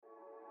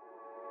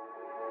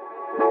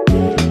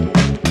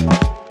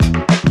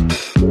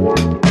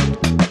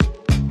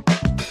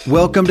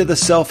Welcome to the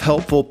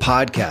Self-Helpful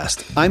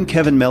Podcast. I'm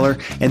Kevin Miller,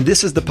 and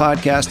this is the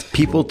podcast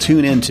people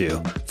tune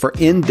into for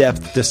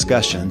in-depth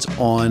discussions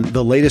on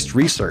the latest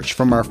research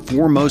from our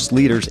foremost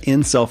leaders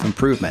in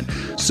self-improvement,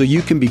 so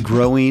you can be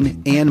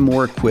growing and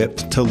more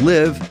equipped to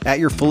live at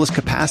your fullest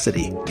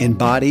capacity in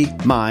body,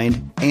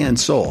 mind, and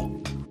soul.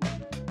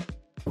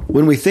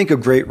 When we think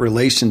of great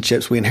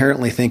relationships, we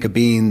inherently think of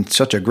being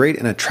such a great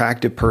and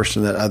attractive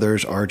person that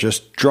others are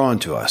just drawn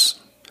to us.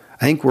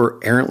 I think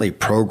we're errantly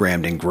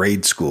programmed in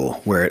grade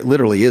school, where it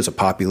literally is a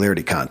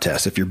popularity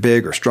contest. If you're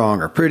big or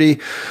strong or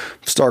pretty,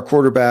 star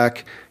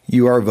quarterback,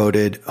 you are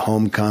voted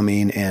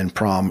homecoming and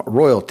prom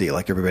royalty,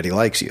 like everybody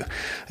likes you.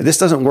 This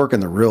doesn't work in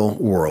the real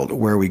world,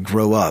 where we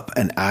grow up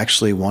and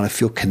actually want to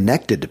feel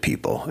connected to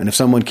people. And if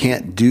someone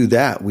can't do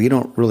that, we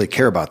don't really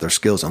care about their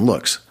skills and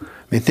looks.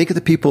 I mean, think of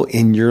the people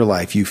in your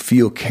life you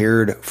feel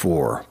cared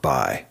for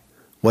by.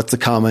 What's the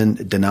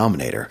common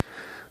denominator?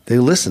 They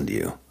listen to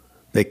you.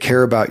 They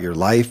care about your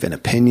life and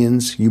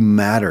opinions. You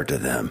matter to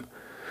them.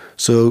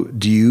 So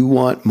do you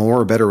want more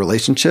or better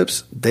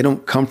relationships? They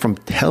don't come from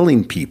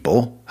telling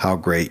people how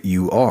great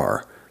you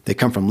are. They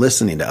come from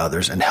listening to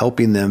others and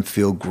helping them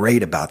feel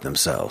great about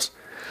themselves.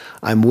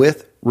 I'm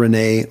with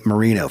Renée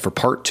Marino for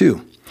part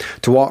 2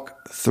 to walk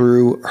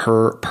through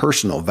her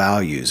personal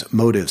values,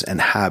 motives, and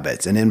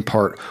habits. And in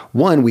part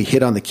 1, we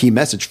hit on the key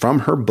message from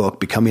her book,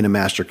 Becoming a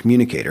Master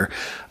Communicator.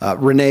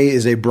 Renée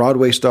is a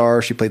Broadway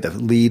star. She played the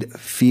lead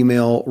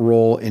female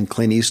role in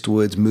Clint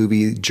Eastwood's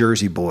movie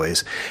Jersey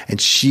Boys, and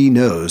she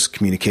knows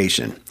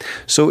communication.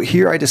 So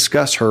here I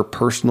discuss her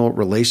personal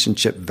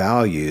relationship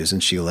values,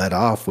 and she led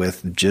off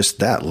with just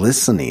that,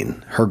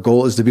 listening. Her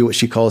goal is to be what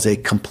she calls a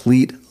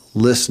complete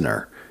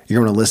listener.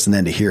 You're going to listen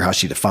then to hear how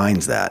she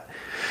defines that.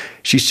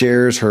 She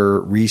shares her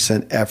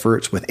recent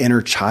efforts with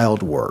inner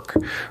child work.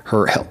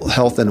 Her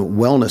health and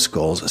wellness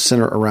goals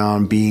center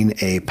around being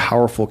a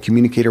powerful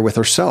communicator with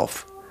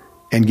herself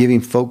and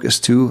giving focus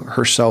to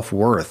her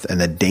self-worth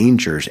and the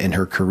dangers in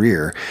her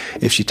career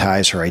if she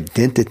ties her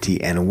identity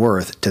and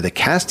worth to the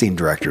casting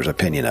director's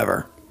opinion of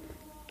her.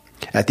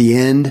 At the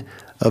end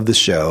of the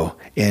show,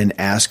 in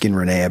asking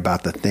Renée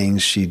about the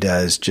things she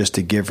does just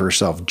to give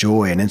herself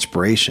joy and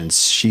inspiration,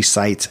 she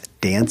cites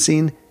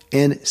dancing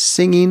and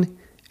singing.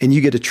 And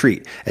you get a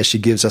treat as she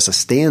gives us a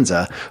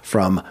stanza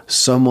from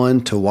Someone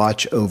to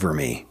Watch Over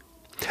Me.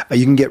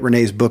 You can get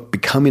Renée's book,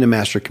 Becoming a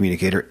Master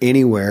Communicator,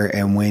 anywhere.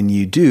 And when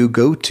you do,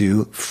 go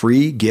to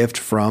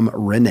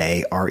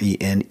freegiftfromrenee,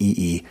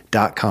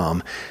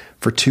 RENEE.com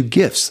for 2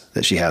 gifts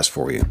that she has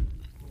for you.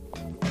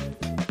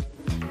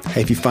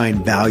 Hey, if you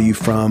find value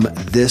from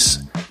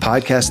this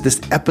podcast, this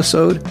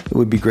episode, it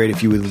would be great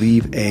if you would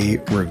leave a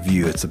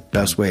review. It's the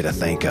best way to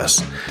thank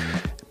us.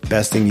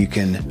 Best thing you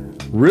can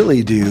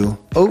really do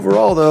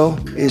overall, though,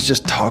 is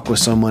just talk with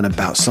someone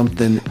about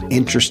something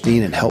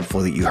interesting and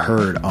helpful that you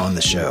heard on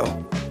the show.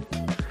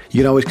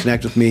 You can always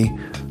connect with me.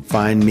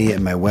 Find me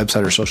at my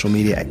website or social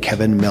media at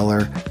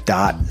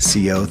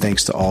kevinmiller.co.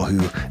 Thanks to all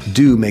who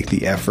do make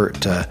the effort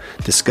to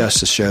discuss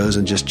the shows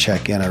and just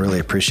check in. I really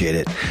appreciate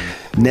it.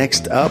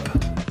 Next up,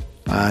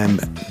 I'm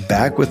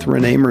back with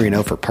Renée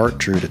Marino for part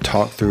 2 to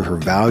talk through her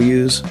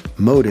values,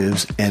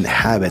 motives, and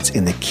habits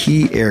in the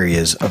key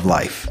areas of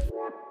life.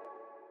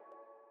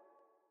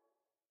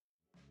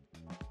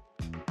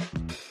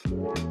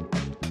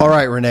 All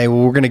right, Renée. Well,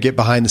 we're going to get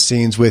behind the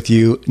scenes with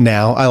you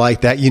now. I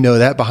like that. You know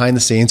that, behind the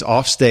scenes,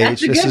 off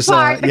stage. That's the good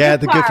part.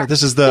 The good part.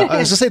 This is the, I was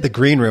going to say the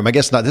green room. I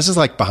guess not. This is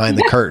like behind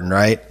the curtain,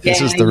 right? This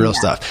is the real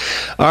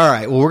stuff. All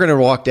right. Well, we're going to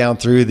walk down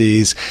through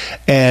these.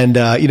 And,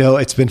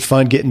 it's been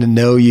fun getting to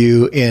know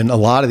you in a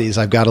lot of these.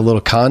 I've got a little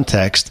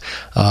context,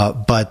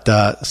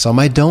 but some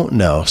I don't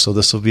know. So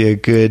this will be a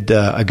good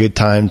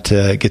time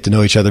to get to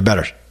know each other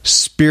better.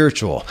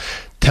 Spiritual.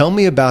 Tell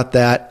me about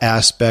that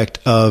aspect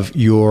of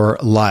your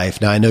life.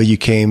 Now, I know you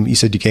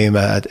said you came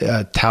an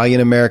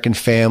Italian-American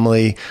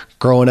family,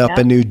 growing up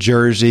in New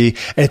Jersey.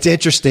 And it's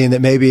interesting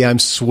that maybe I'm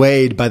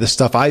swayed by the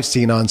stuff I've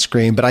seen on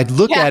screen, but I'd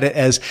look at it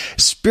as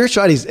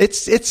spirituality.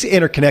 It's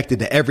interconnected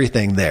to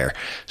everything there.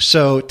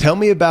 So tell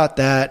me about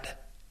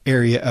that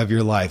area of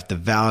your life, the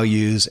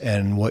values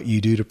and what you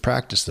do to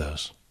practice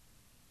those.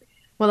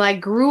 Well, I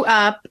grew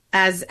up,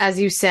 as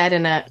you said,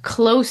 in a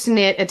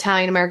close-knit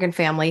Italian-American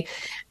family.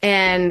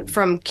 And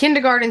from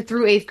kindergarten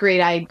through 8th grade,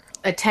 I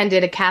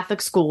attended a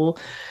Catholic school.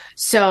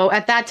 So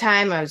at that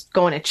time, I was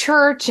going to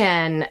church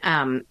and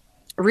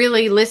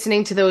really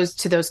listening to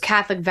those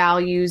Catholic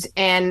values.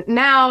 And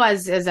now,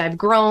 as I've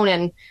grown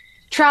and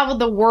traveled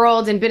the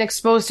world and been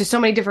exposed to so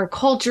many different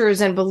cultures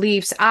and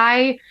beliefs,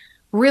 I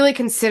really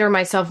consider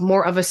myself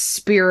more of a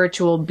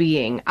spiritual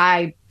being.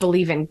 I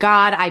believe in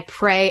God. I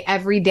pray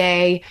every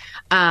day.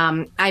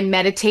 I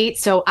meditate.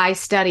 So I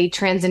study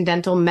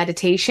transcendental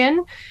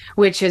meditation,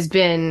 which has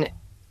been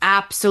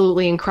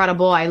absolutely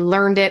incredible. I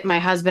learned it, my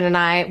husband and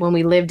I, when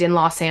we lived in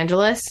Los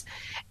Angeles.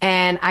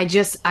 And I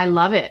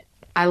love it.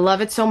 I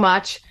love it so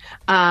much.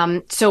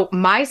 So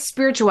my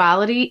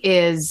spirituality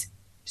is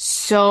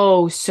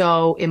so,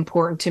 so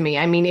important to me.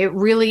 I mean, it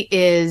really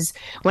is.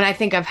 When I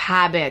think of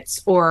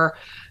habits or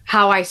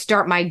how I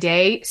start my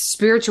day,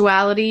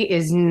 spirituality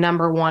is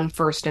number one,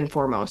 first and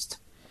foremost.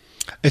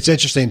 It's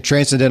interesting.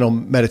 Transcendental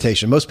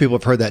meditation. Most people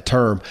have heard that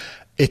term.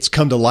 It's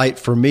come to light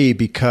for me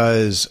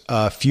because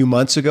a few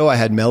months ago, I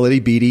had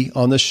Melody Beattie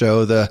on the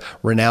show, the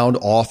renowned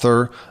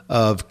author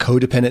of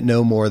Codependent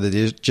No More that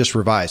is just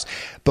revised.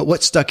 But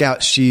what stuck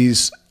out,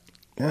 she's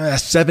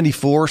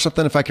 74 or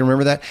something, if I can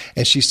remember that.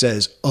 And she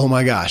says, oh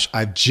my gosh,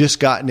 I've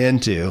just gotten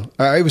into,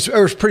 it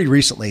was pretty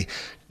recently,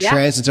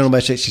 transcendental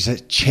meditation. She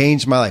said,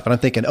 changed my life. And I'm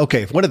thinking,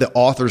 okay, if one of the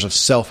authors of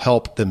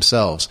self-help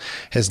themselves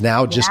has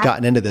now just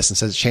gotten into this and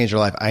says it changed her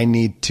life, I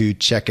need to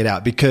check it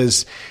out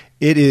because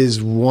it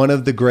is one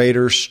of the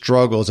greater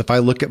struggles. If I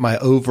look at my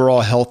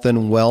overall health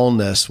and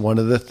wellness, one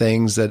of the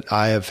things that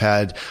I have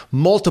had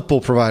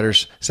multiple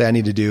providers say I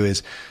need to do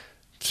is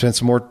spend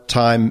some more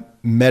time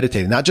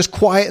meditating, not just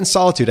quiet and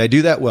solitude. I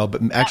do that well,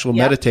 but actual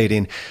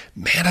meditating,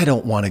 man, I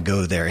don't want to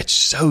go there. It's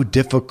so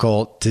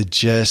difficult to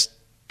just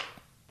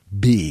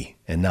be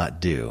and not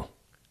do.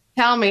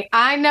 Tell me.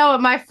 I know it,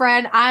 my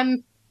friend.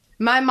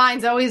 My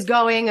mind's always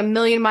going a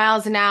million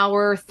miles an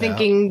hour,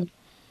 thinking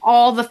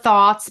all the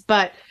thoughts.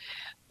 But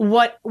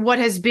what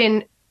has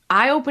been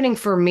eye-opening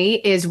for me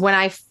is when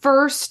I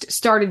first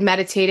started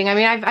meditating. I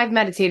mean, I've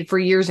meditated for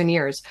years and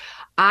years.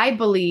 I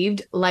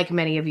believed, like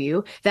many of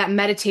you, that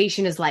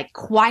meditation is like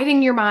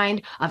quieting your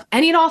mind of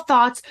any and all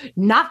thoughts,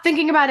 not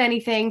thinking about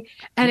anything.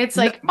 And it's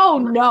like, oh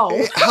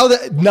no. How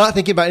that, not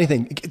thinking about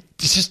anything?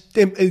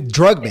 It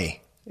drug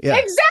me. Yeah.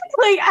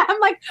 Exactly.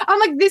 I'm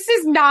like, this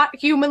is not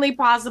humanly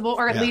possible,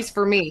 or at least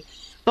for me.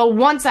 But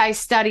once I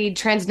studied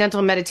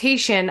transcendental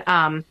meditation,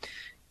 the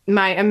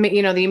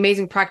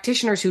amazing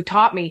practitioners who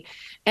taught me,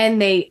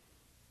 and they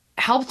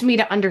helped me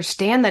to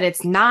understand that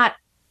it's not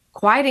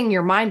quieting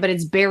your mind, but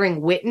it's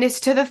bearing witness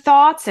to the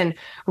thoughts and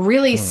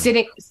really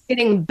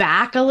sitting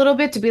back a little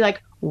bit to be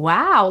like,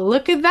 wow,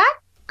 look at that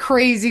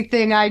crazy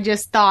thing I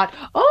just thought.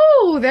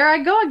 Oh, there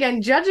I go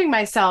again, judging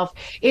myself.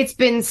 It's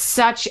been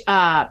such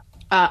a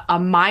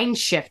mind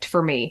shift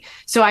for me.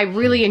 So I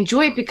really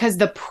enjoy it because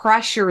the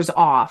pressure's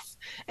off.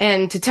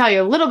 And to tell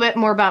you a little bit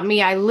more about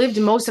me, I lived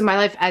most of my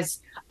life as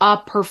a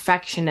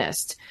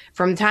perfectionist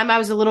from the time I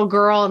was a little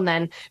girl, and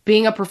then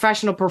being a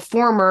professional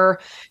performer,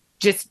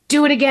 just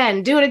do it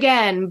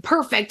again,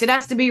 perfect. It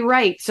has to be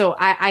right. So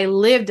I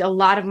lived a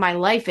lot of my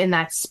life in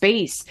that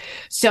space.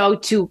 So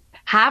to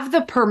have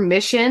the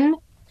permission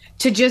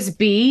to just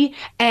be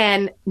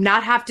and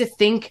not have to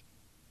think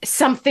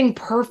something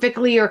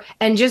perfectly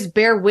and just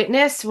bear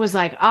witness was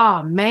like,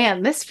 oh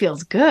man, this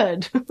feels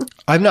good.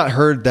 I've not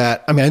heard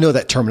that. I mean, I know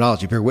that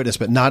terminology, bear witness,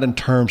 but not in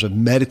terms of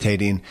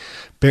meditating,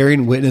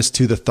 bearing witness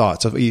to the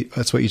thoughts.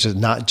 That's what you said,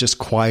 not just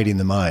quieting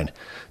the mind.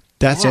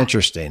 That's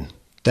interesting.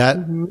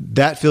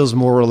 That feels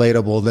more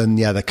relatable than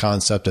the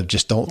concept of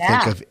just don't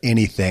think of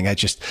anything. I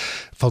just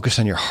focus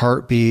on your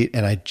heartbeat,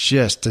 and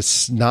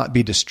to not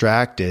be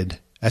distracted.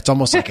 That's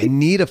almost like I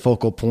need a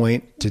focal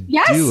point to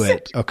do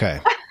it.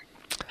 Okay.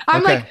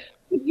 I'm like,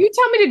 if you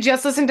tell me to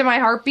just listen to my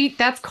heartbeat,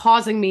 that's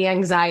causing me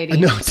anxiety.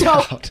 No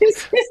doubt. So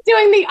it's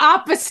doing the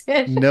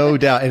opposite. No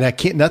doubt.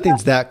 And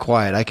nothing's that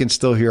quiet. I can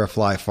still hear a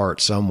fly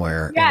fart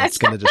somewhere, and it's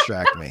going to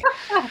distract me.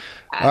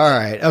 All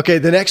right. Okay.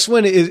 The next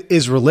one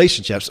is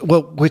relationships.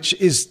 Well, which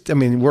is, I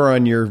mean, we're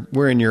in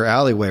your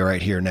alleyway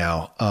right here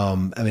now.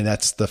 I mean,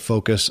 that's the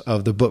focus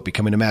of the book,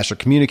 Becoming a Master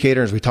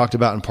Communicator. As we talked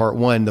about in part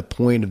 1, the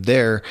point of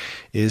there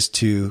is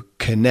to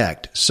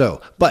connect.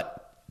 So, but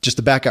just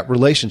to back up,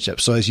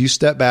 relationships. So as you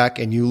step back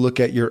and you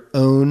look at your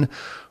own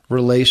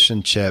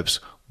relationships,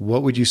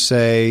 what would you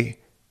say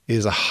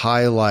is a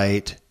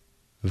highlight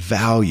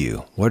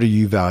value? What do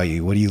you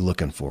value? What are you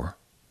looking for?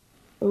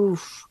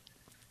 Oof.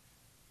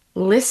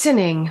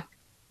 Listening,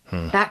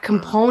 that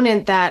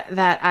component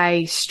that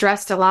I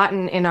stressed a lot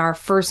in our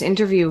first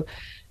interview,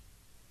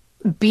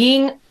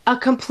 being a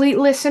complete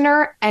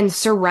listener and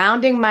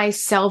surrounding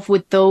myself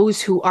with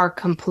those who are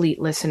complete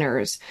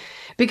listeners,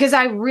 because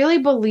I really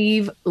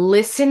believe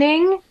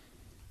listening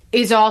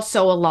is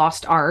also a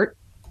lost art,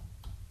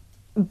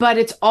 but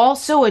it's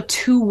also a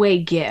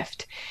two-way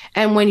gift.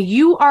 And when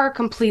you are a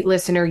complete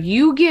listener,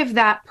 you give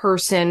that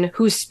person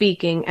who's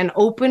speaking an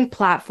open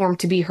platform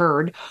to be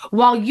heard,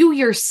 while you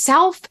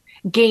yourself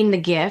gain the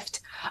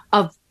gift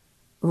of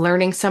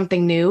learning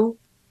something new,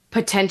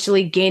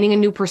 potentially gaining a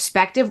new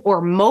perspective,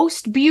 or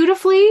most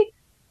beautifully,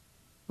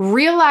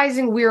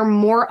 realizing we're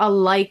more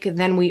alike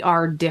than we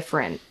are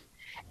different.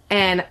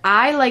 And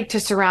I like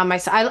to surround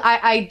myself.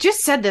 I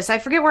just said this. I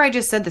forget where I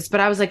just said this, but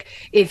I was like,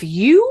 if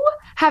you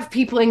have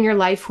people in your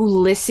life who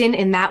listen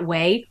in that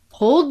way,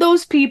 hold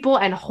those people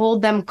and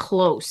hold them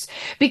close.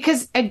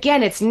 Because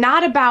again, it's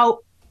not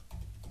about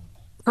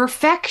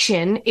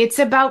perfection. It's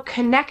about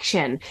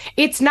connection.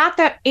 It's not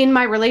that in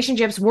my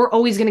relationships, we're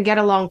always going to get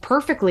along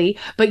perfectly,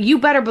 but you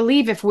better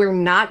believe if we're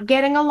not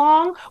getting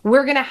along,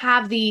 we're going to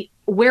have the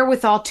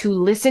wherewithal to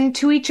listen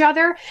to each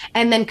other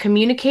and then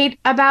communicate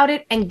about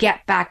it and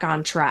get back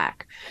on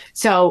track.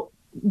 So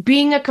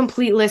being a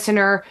complete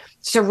listener,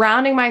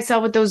 surrounding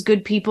myself with those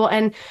good people,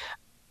 and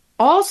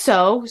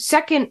Also,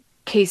 second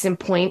case in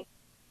point,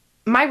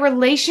 my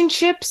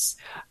relationships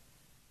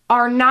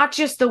are not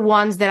just the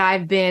ones that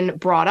I've been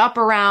brought up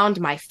around,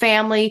 my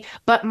family,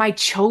 but my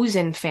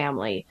chosen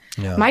family.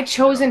 Yeah. My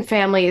chosen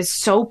family is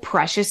so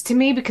precious to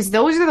me because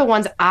those are the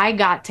ones I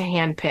got to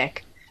handpick,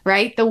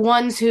 right? The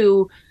ones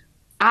who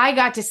I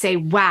got to say,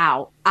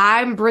 wow,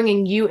 I'm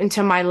bringing you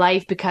into my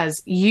life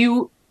because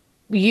you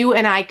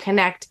and I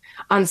connect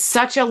on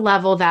such a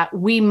level that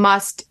we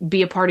must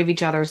be a part of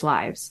each other's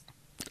lives.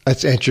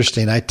 That's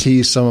interesting. I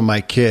tease some of my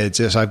kids.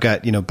 So I've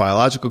got,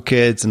 biological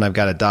kids and I've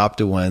got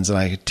adopted ones, and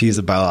I tease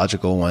the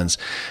biological ones.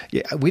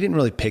 Yeah, we didn't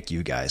really pick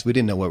you guys. We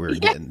didn't know what we were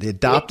getting. The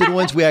adopted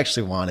ones, we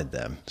actually wanted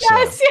them.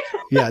 Yes. So,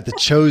 yeah, the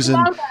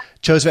chosen.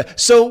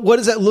 So what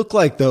does that look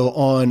like though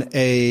on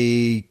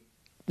a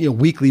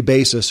weekly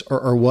basis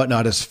or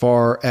whatnot, as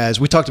far as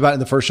we talked about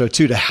in the first show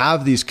too, to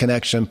have these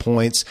connection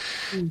points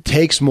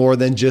takes more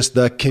than just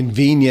the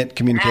convenient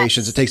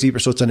communications. Yes. It takes deeper.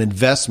 So it's an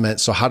investment.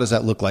 So how does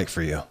that look like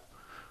for you?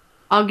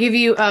 I'll give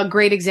you a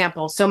great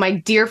example. So my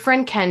dear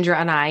friend Kendra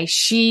and I,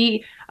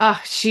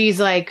 she's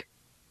like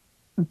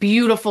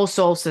beautiful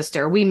soul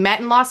sister. We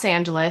met in Los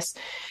Angeles.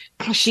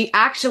 She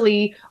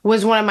actually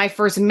was one of my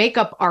first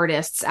makeup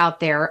artists out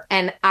there.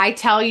 And I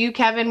tell you,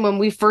 Kevin, when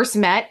we first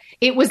met,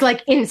 it was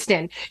like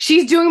instant.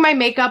 She's doing my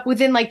makeup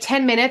within like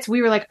 10 minutes.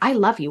 We were like, I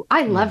love you.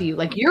 I love you.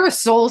 Like, you're a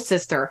soul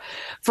sister.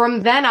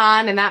 From then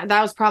on, and that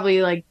was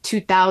probably like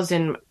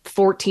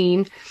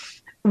 2014,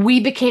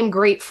 we became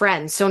great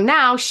friends. So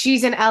now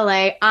she's in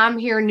LA, I'm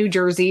here in New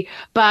Jersey,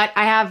 but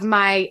I have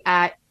my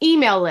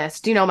email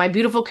list, my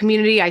beautiful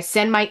community. I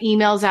send my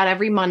emails out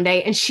every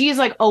Monday, and she is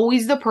like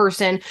always the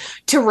person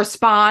to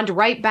respond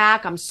right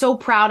back. I'm so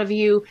proud of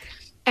you.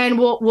 And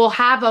we'll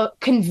have a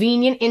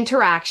convenient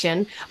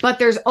interaction, but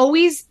there's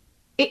always,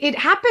 it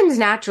happens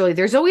naturally.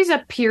 There's always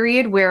a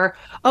period where,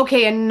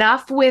 okay,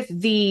 enough with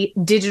the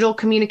digital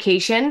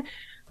communication.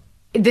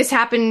 This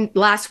happened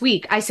last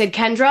week. I said,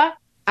 Kendra,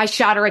 I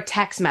shot her a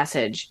text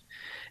message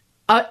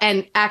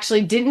and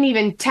actually didn't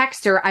even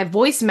text her. I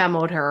voice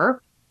memoed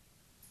her.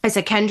 I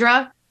said,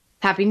 Kendra,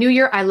 Happy New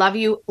Year. I love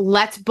you.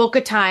 Let's book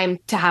a time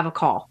to have a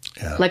call.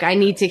 Yeah. Like, I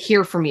need to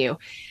hear from you.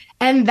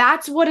 And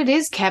that's what it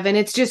is, Kevin.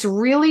 It's just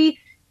really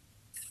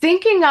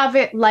thinking of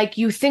it like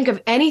you think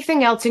of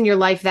anything else in your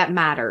life that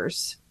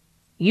matters.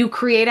 You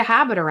create a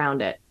habit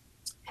around it.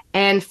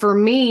 And for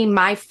me,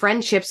 my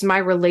friendships, my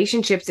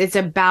relationships, it's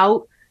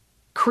about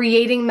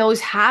creating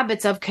those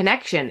habits of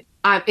connection.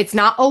 It's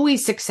not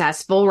always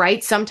successful,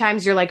 right?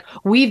 Sometimes you're like,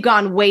 we've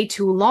gone way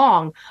too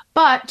long.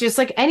 But just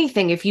like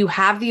anything, if you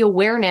have the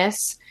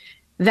awareness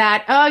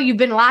that, you've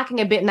been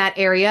lacking a bit in that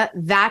area,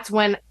 that's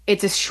when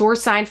it's a sure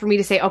sign for me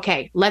to say,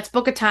 okay, let's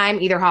book a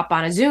time, either hop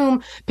on a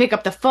Zoom, pick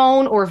up the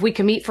phone, or if we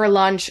can meet for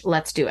lunch,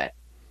 let's do it.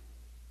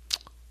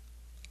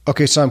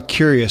 Okay, so I'm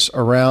curious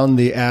around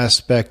the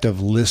aspect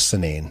of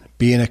listening,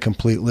 being a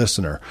complete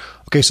listener.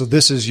 Okay, so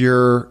this is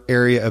your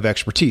area of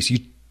expertise. You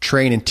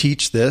train and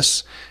teach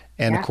this,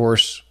 and of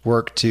course,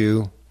 work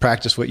to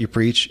practice what you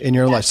preach in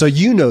your life. So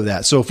you know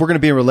that. So if we're going to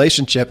be in a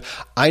relationship,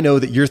 I know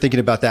that you're thinking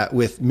about that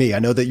with me. I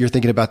know that you're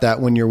thinking about that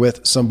when you're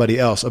with somebody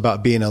else,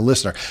 about being a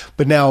listener.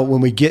 But now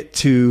when we get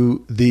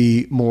to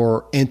the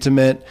more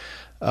intimate,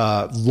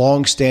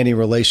 long-standing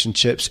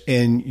relationships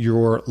in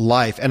your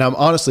life. And I'm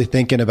honestly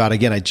thinking about,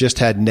 again, I just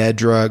had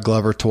Nedra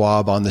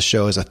Glover-Tawwab on the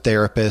show as a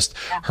therapist.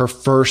 Her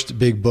first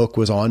big book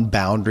was on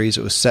boundaries.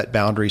 It was Set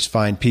Boundaries,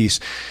 Find Peace.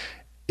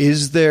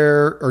 Is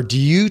there, or do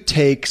you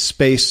take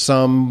space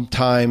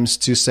sometimes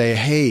to say,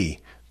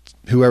 hey,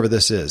 whoever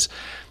this is,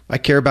 I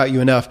care about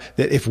you enough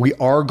that if we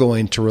are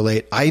going to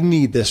relate, I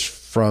need this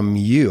from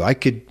you. I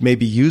could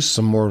maybe use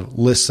some more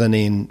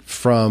listening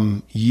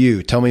from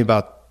you. Tell me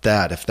about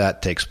that, if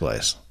that takes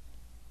place.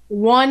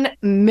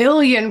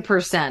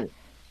 1,000,000%.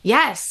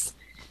 Yes.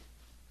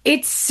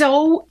 It's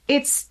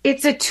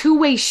a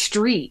two-way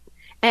street.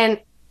 And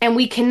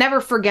we can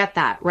never forget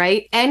that,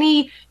 right?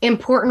 Any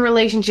important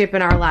relationship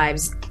in our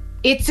lives,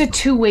 it's a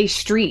two-way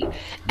street.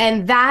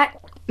 And that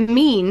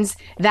means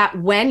that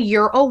when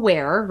you're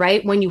aware,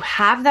 right, when you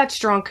have that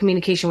strong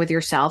communication with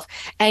yourself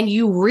and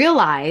you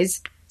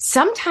realize,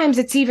 sometimes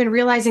it's even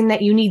realizing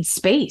that you need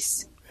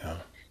space.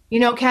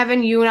 Yeah.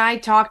 Kevin, you and I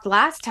talked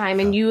last time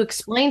and you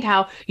explained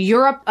how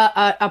you're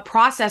a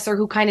processor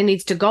who kind of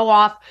needs to go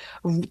off,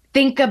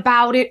 think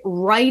about it,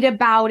 write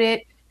about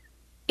it.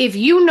 If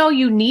you know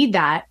you need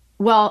that,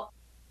 well,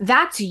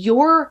 that's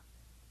your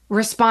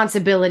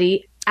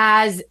responsibility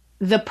as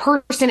the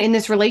person in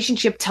this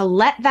relationship to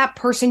let that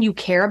person you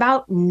care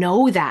about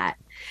know that.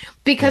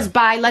 Because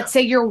by, let's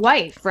say, your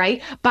wife,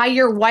 right? By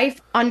your wife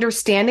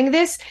understanding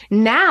this,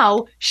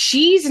 now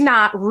she's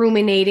not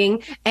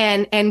ruminating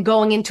and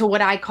going into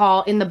what I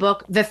call in the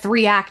book, the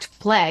 3-act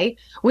play,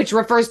 which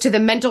refers to the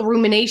mental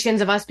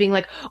ruminations of us being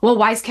like, well,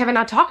 why is Kevin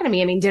not talking to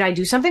me? I mean, did I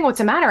do something? What's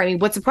the matter? I mean,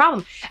 what's the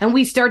problem? And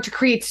we start to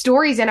create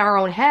stories in our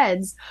own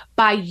heads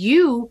by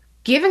you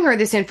giving her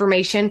this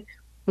information.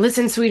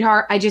 Listen,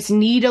 sweetheart, I just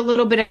need a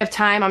little bit of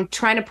time. I'm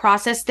trying to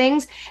process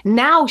things.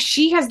 Now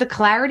she has the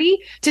clarity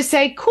to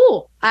say,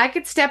 cool, I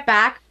could step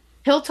back.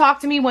 He'll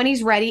talk to me when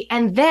he's ready.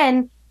 And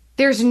then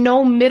there's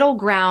no middle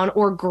ground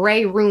or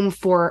gray room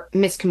for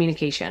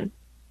miscommunication.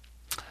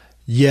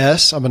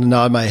 Yes, I'm going to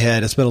nod my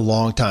head. It's been a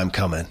long time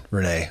coming,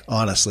 Renee,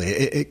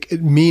 honestly.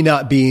 Me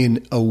not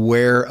being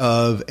aware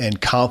of and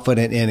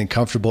confident in and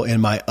comfortable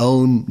in my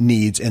own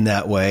needs in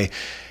that way.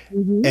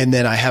 Mm-hmm. And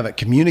then I haven't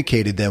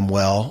communicated them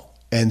well.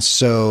 And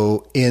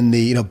so in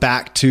the,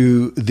 back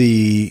to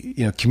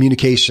the,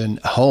 communication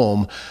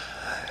home,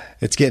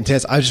 it's getting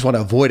tense. I just want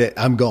to avoid it.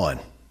 I'm gone.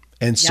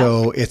 And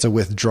so it's a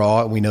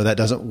withdrawal. We know that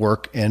doesn't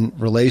work in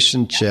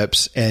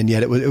relationships. And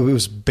yet it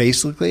was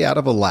basically out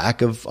of a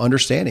lack of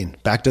understanding.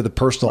 Back to the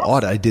personal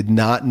audit. I did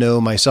not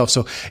know myself.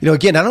 So,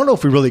 again, I don't know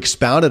if we really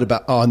expounded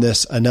on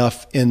this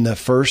enough in the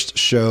first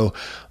show,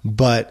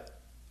 but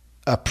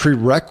a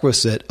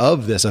prerequisite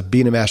of this, of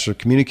being a master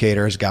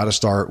communicator, has got to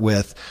start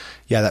with,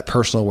 that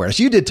personal awareness.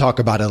 You did talk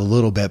about it a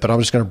little bit, but I'm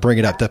just going to bring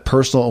it up, the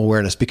personal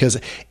awareness, because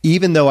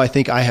even though I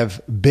think I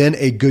have been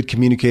a good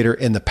communicator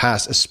in the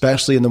past,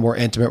 especially in the more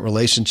intimate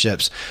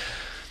relationships,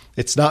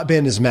 it's not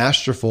been as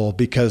masterful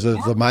because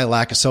of my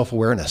lack of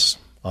self-awareness,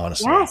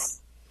 honestly. Yes.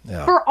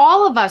 Yeah. For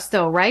all of us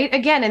though, right?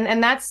 Again,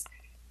 and that's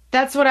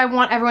what I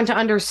want everyone to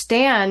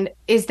understand,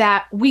 is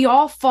that we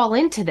all fall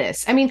into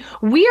this. I mean,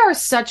 we are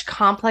such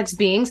complex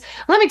beings.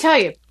 Let me tell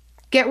you,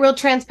 get real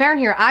transparent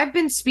here. I've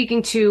been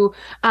speaking to,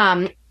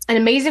 an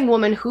amazing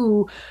woman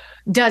who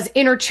does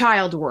inner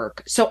child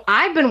work. So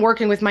I've been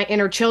working with my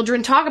inner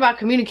children. Talk about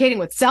communicating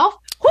with self.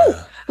 Whew!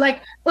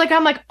 Like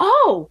I'm like,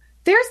 oh,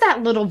 there's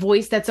that little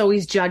voice that's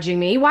always judging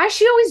me. Why is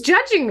she always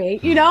judging me?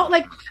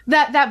 Like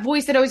that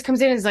voice that always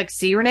comes in and is like,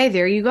 see, Renee,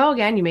 there you go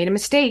again. You made a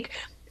mistake.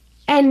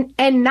 And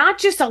not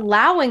just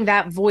allowing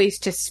that voice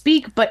to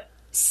speak, but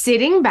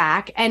sitting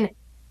back and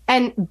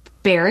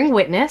bearing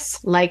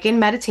witness, like in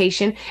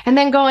meditation, and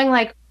then going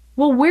like,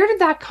 well, where did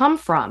that come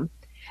from?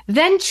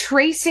 Then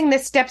tracing the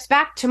steps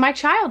back to my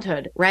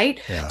childhood,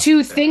 right? Yeah.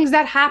 To things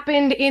that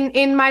happened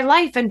in my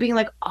life, and being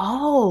like,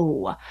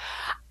 oh,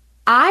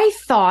 I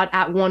thought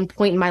at one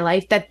point in my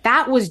life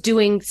that was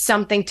doing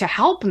something to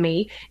help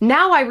me.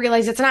 Now I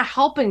realize it's not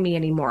helping me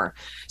anymore.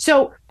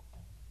 So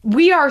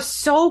we are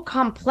so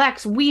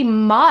complex. We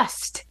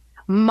must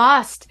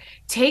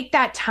take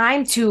that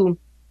time to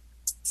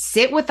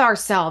sit with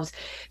ourselves.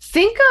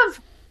 Think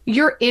of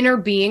your inner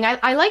being.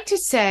 I like to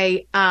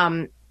say,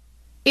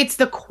 it's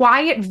the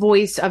quiet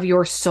voice of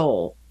your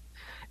soul.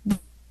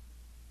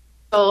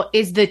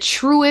 Is the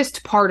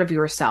truest part of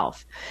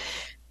yourself.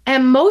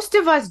 And most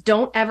of us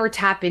don't ever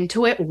tap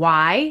into it.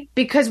 Why?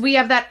 Because we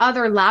have that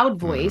other loud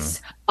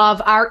voice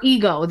of our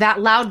ego,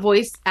 that loud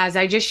voice, as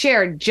I just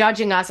shared,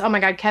 judging us. Oh my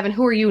God, Kevin,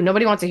 who are you?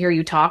 Nobody wants to hear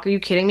you talk. Are you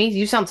kidding me?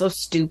 You sound so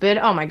stupid.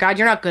 Oh my God,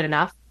 you're not good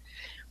enough.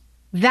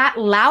 That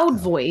loud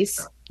voice,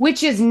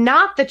 which is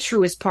not the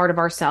truest part of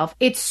ourselves.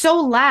 It's so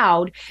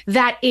loud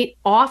that it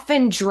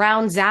often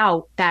drowns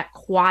out that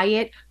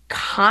quiet,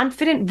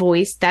 confident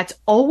voice that's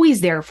always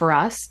there for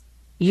us.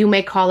 You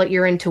may call it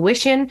your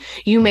intuition.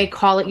 You may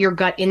call it your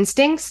gut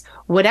instincts.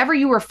 Whatever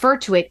you refer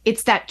to it,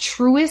 it's that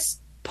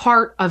truest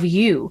part of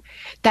you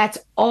that's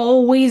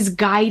always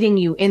guiding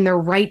you in the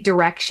right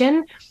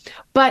direction.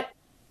 But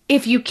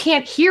if you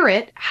can't hear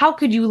it, how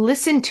could you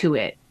listen to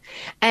it?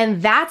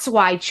 And that's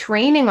why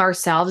training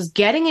ourselves,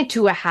 getting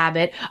into a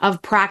habit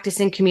of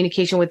practicing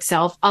communication with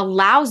self,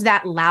 allows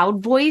that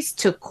loud voice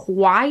to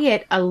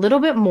quiet a little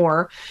bit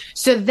more.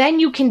 So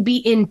then you can be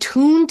in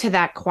tune to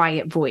that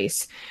quiet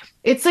voice.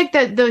 It's like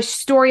the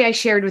story I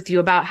shared with you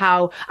about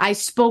how I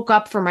spoke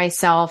up for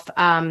myself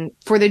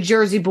for the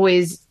Jersey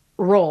Boys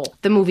role,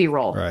 the movie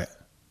role. Right.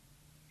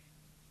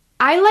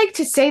 I like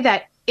to say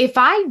that if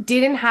I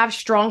didn't have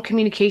strong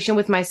communication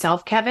with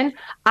myself, Kevin,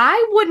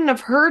 I wouldn't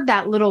have heard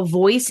that little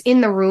voice in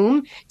the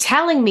room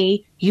telling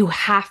me, you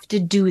have to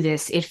do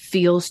this. It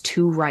feels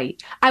too right.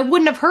 I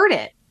wouldn't have heard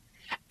it.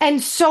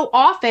 And so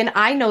often,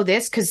 I know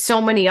this because so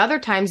many other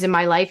times in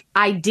my life,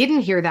 I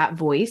didn't hear that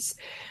voice.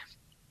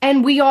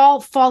 And we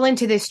all fall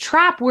into this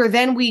trap where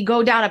then we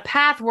go down a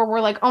path where we're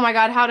like, oh my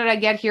God, how did I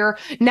get here?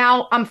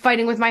 Now I'm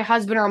fighting with my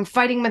husband, or I'm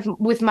fighting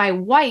with my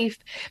wife,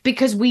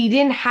 because we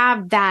didn't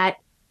have that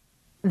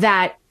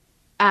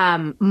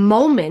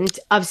moment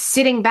of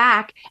sitting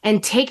back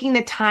and taking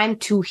the time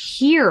to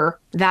hear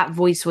that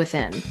voice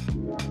within.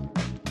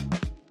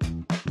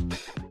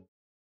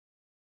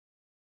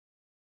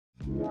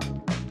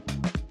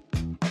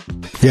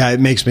 Yeah,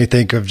 it makes me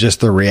think of just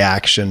the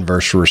reaction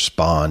versus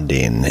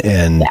responding.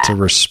 And to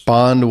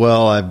respond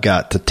well, I've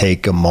got to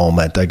take a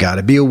moment. I got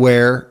to be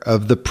aware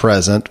of the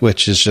present,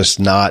 which is just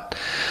not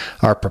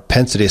our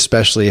propensity,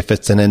 especially if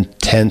it's an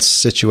intense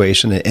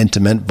situation, an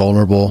intimate,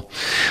 vulnerable.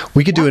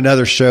 We could do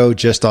another show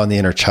just on the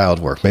inner child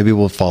work. Maybe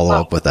we'll follow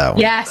up with that one.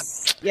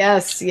 Yes.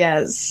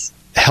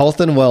 Health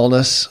and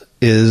wellness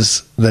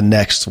is the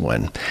next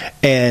one.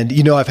 And,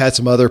 I've had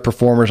some other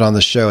performers on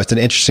the show. It's an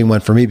interesting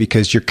one for me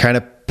because you're kind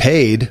of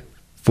paid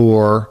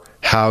for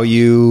how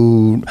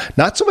you,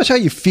 not so much how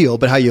you feel,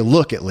 but how you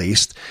look, at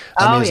least,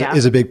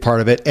 is a big part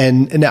of it.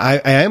 And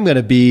I am going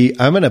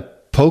to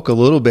poke a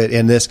little bit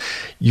in this.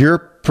 You're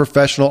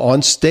professional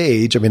on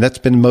stage. I mean, that's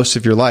been most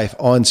of your life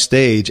on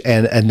stage,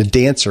 and a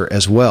dancer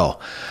as well.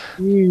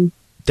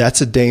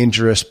 That's a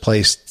dangerous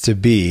place to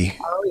be.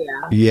 Oh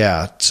yeah.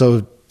 Yeah.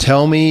 So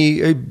tell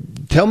me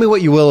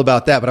what you will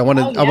about that. But I want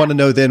to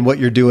know then what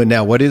you're doing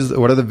now. What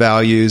are the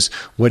values?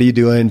 What are you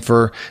doing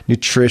for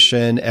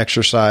nutrition,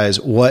 exercise,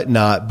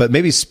 whatnot? But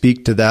maybe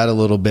speak to that a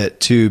little bit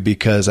too,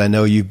 because I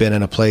know you've been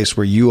in a place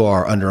where you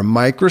are under a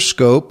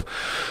microscope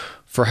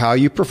for how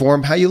you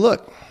perform, how you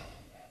look.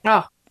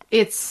 Oh,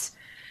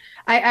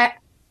 I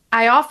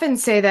often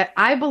say that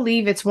I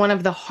believe it's one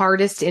of the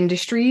hardest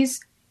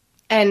industries,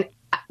 and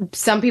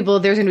some people,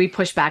 there's going to be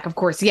pushback, of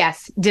course.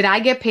 Yes. Did I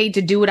get paid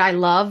to do what I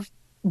love?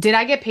 Did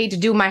I get paid to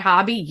do my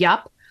hobby?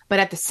 Yup. But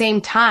at the same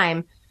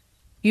time,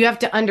 you have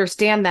to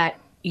understand that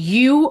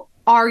you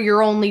are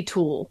your only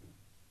tool,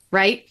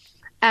 right?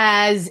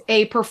 As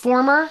a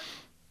performer,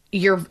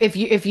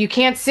 if you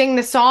can't sing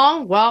the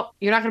song, well,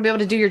 you're not going to be able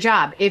to do your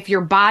job. If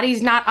your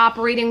body's not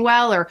operating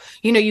well, or,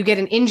 you get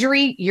an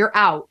injury, you're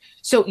out.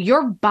 So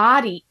your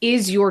body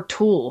is your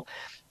tool.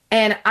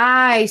 And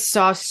I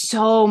saw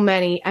so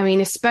many,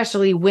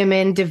 especially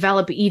women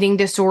develop eating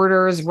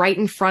disorders right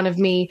in front of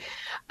me.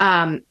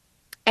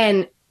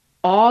 And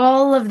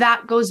all of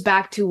that goes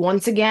back to,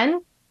 once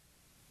again,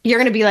 you're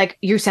going to be like,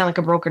 you sound like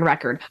a broken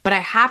record, but I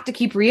have to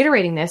keep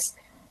reiterating this.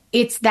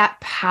 It's that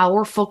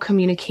powerful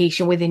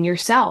communication within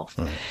yourself.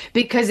 Right.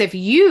 Because if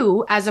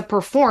you, as a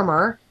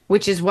performer,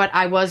 which is what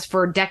I was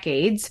for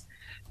decades,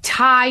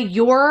 tie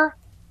your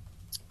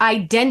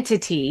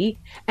identity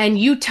and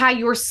you tie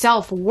your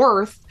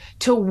self-worth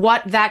to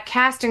what that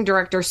casting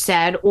director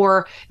said,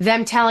 or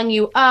them telling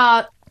you,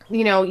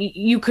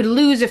 you could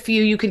lose a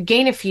few, you could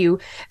gain a few,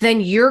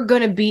 then you're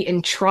going to be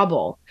in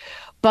trouble.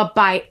 But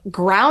by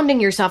grounding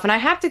yourself, and I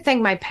have to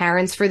thank my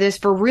parents for this,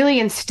 for really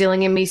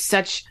instilling in me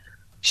such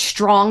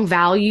strong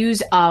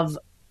values of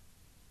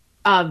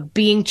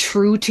being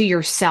true to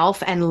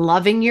yourself and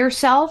loving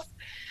yourself.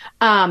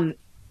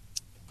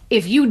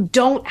 If you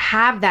don't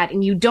have that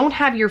and you don't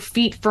have your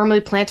feet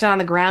firmly planted on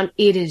the ground,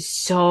 it is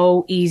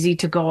so easy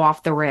to go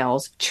off the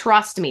rails.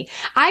 Trust me.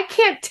 I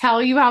can't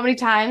tell you how many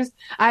times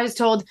I was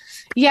told,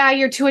 yeah,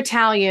 you're too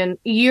Italian.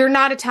 You're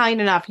not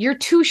Italian enough. You're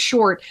too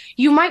short.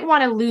 You might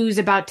want to lose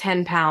about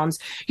 10 pounds.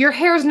 Your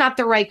hair's not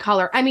the right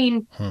color.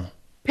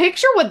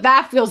 Picture what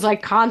that feels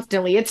like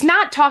constantly. It's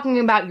not talking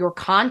about your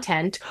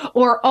content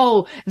or,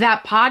 oh,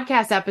 that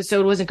podcast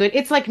episode wasn't good.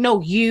 It's like, no,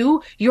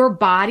 your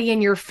body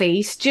and your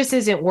face just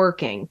isn't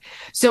working.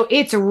 So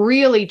it's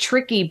really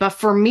tricky. But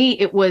for me,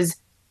 it was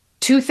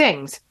two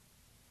things: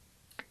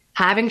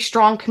 having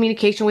strong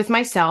communication with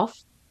myself,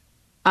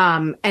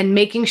 and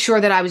making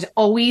sure that I was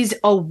always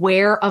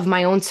aware of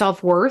my own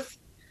self-worth.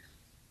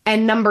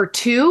 And number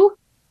two,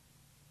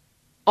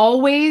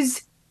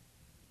 always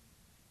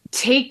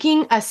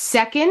taking a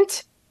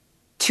second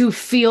to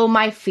feel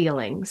my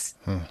feelings.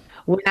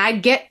 When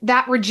I'd get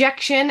that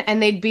rejection and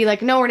they'd be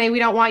like, no, Renée, we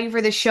don't want you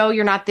for this show.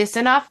 You're not this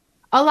enough.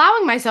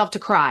 Allowing myself to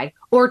cry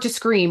or to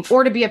scream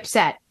or to be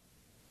upset.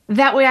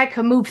 That way I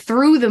can move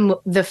through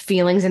the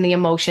feelings and the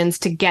emotions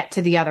to get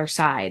to the other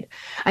side.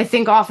 I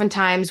think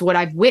oftentimes what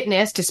I've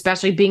witnessed,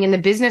 especially being in the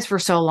business for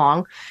so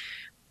long,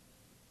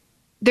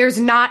 there's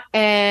not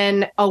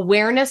an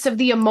awareness of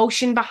the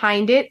emotion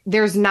behind it.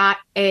 There's not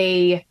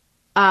a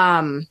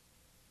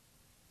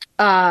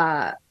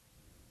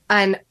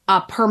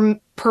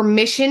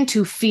permission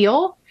to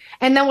feel.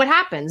 And then what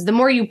happens? The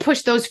more you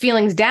push those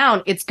feelings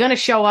down, it's going to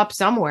show up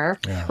somewhere,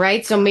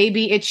 right? So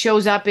maybe it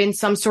shows up in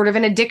some sort of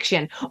an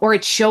addiction, or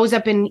it shows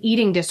up in an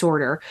eating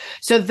disorder.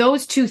 So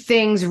those two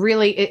things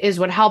really is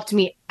what helped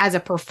me as a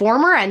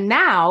performer. And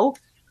now,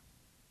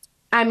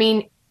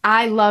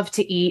 I love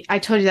to eat. I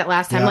told you that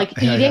last time.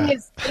 Eating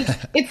is,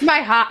 it's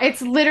my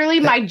it's literally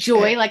my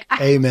joy.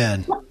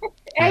 Amen.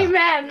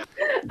 Amen.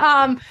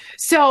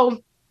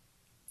 So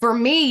for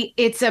me,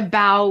 it's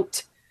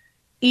about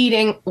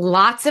eating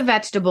lots of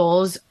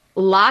vegetables,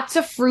 lots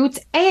of fruits,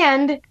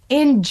 and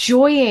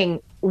enjoying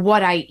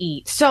what I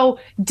eat. So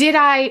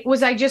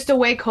was I just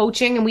away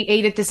coaching and we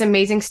ate at this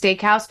amazing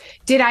steakhouse?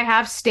 Did I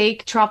have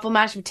steak, truffle,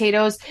 mashed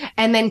potatoes,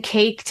 and then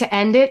cake to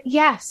end it?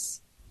 Yes.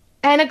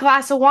 And a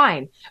glass of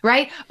wine,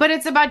 right? But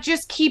it's about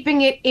just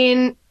keeping it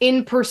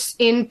in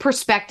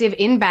perspective,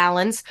 in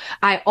balance.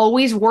 I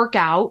always work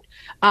out.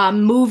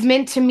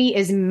 Movement to me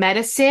is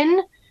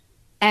medicine.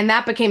 And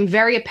that became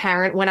very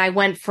apparent when I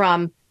went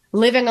from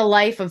living a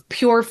life of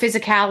pure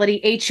physicality,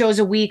 8 shows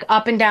a week,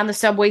 up and down the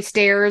subway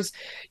stairs,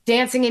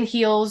 dancing in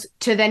heels,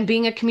 to then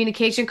being a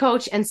communication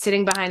coach and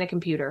sitting behind a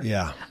computer.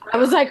 Yeah. I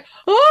was like,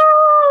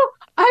 oh,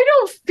 I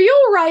don't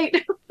feel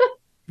right.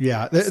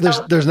 Yeah,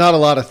 there's not a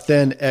lot of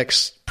thin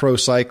ex-pro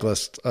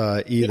cyclists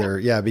either.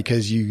 Yeah,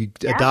 because you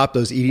adopt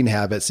those eating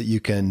habits that you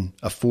can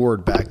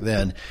afford back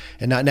then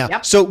and not now.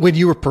 Yep. So when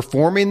you were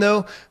performing,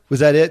 though, was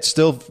that it?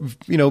 Still,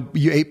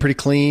 you ate pretty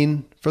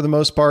clean for the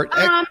most part?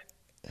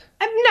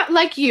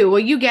 like you. Well,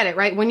 you get it,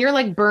 right? When you're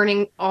like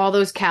burning all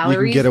those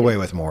calories, you can get away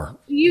with more.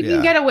 You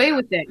can get away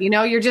with it.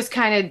 You're just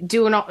kind of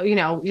doing all,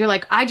 you're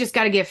like, I just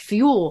got to get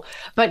fuel.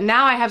 But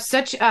now I have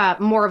such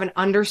more of an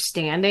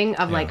understanding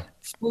of like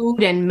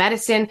food and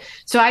medicine.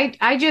 So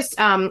I just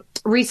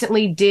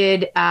recently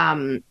did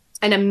an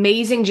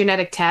amazing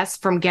genetic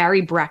test from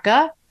Gary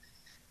Brecka.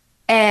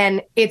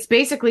 And it's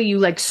basically you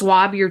like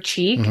swab your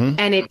cheek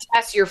and it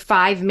tests your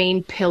 5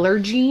 main pillar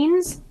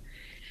genes.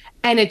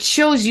 And it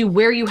shows you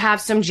where you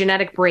have some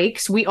genetic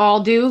breaks. We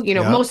all do.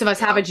 Most of us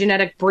have a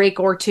genetic break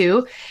or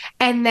two.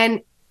 And then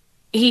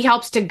he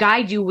helps to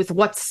guide you with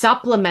what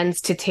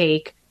supplements to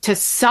take to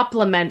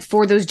supplement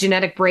for those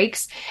genetic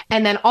breaks.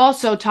 And then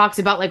also talks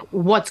about like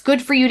what's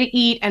good for you to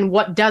eat and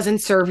what doesn't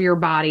serve your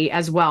body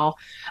as well.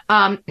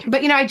 But,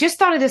 I just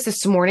thought of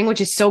this morning, which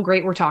is so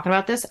great. We're talking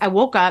about this. I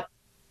woke up,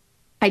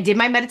 I did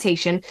my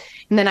meditation,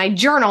 and then I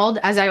journaled,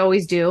 as I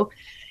always do.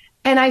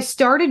 And I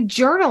started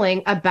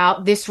journaling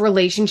about this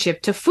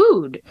relationship to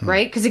food,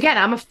 right? Because again,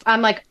 I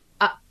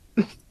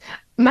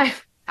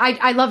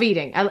love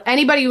eating.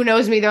 Anybody who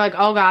knows me, they're like,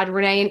 oh God,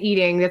 Renee and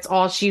eating, that's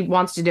all she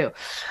wants to do.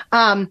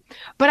 But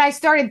I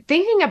started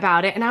thinking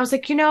about it and I was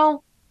like, I'm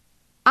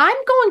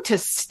going to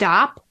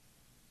stop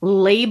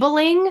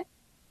labeling,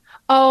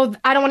 oh,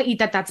 I don't want to eat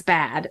that, that's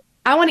bad.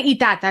 I want to eat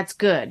that, that's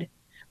good.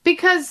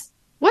 Because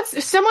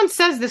someone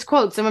says this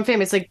quote, someone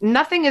famous, like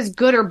nothing is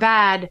good or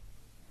bad.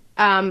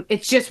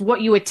 It's just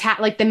what you attach,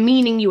 like the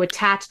meaning you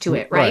attach to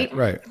it, right?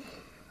 Right.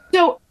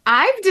 So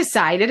I've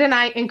decided, and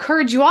I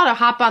encourage you all to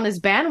hop on this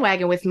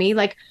bandwagon with me,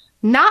 like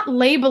not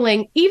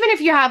labeling, even if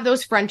you have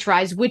those French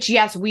fries, which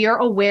yes, we are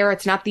aware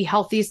it's not the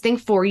healthiest thing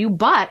for you,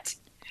 but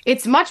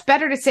it's much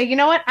better to say, you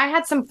know what, I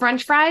had some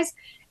French fries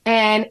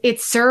and it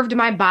served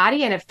my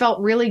body and it felt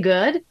really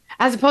good,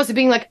 as opposed to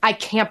being like, I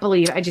can't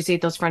believe I just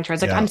ate those French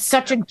fries. Like I'm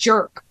such a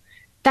jerk.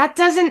 That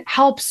doesn't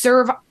help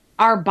serve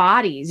our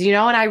bodies, and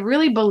I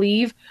really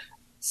believe,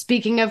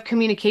 speaking of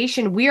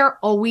communication, we are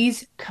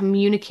always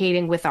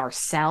communicating with our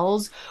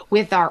cells,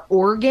 with our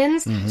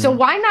organs. So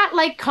why not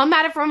like come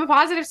at it from a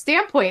positive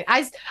standpoint?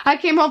 I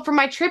came home from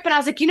my trip and I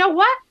was like, you know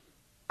what?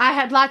 I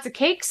had lots of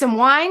cake, some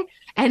wine,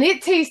 and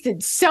it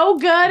tasted so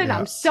good. And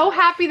I'm so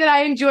happy that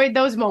I enjoyed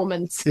those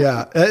moments.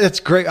 Yeah, it's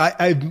great.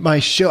 My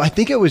show, I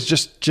think it was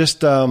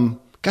just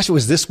it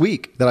was this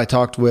week that I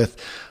talked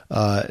with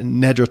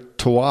Nedra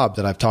Tawwab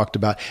that I've talked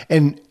about.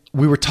 And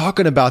we were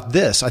talking about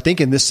this, I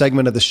think in this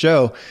segment of the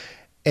show.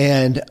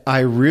 And I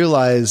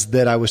realized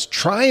that I was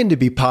trying to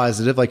be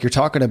positive, like you're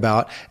talking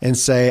about, and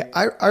say,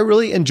 I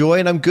really enjoy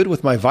and I'm good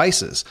with my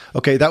vices.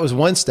 Okay, that was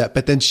one step.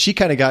 But then she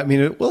kind of got me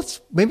to, well,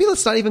 maybe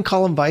let's not even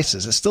call them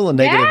vices. It's still a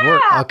negative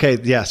word. Okay,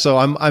 yeah. So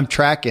I'm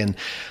tracking.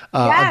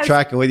 I'm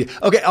tracking with you.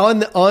 Okay, on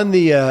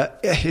the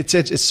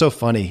it's so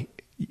funny.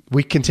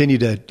 We continue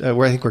to,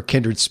 I think we're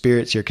kindred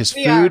spirits here, because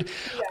food,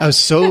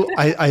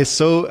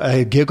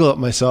 I giggle at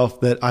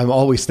myself that I'm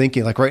always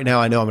thinking, like right now,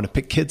 I know I'm going to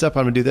pick kids up,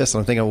 I'm going to do this, and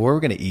I'm thinking, well, what are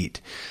we going to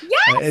eat?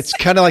 Yes! It's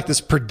kind of like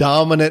this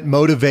predominant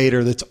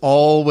motivator that's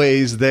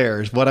always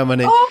there is what I'm going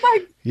to. Oh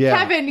my,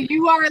 Kevin,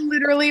 you are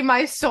literally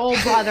my soul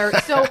brother.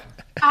 So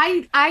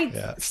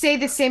I say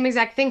the same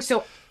exact thing.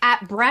 So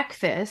at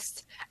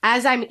breakfast,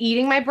 as I'm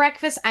eating my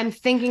breakfast, I'm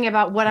thinking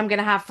about what I'm going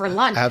to have for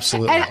lunch.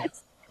 Absolutely. And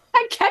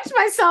I catch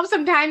myself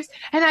sometimes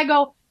and I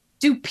go,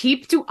 do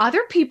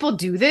other people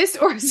do this,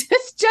 or is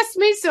this just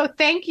me? So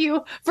thank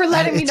you for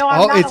letting me know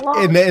I'm not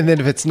alone. And then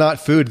if it's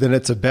not food, then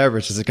it's a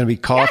beverage. Is it going to be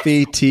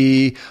coffee,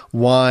 tea,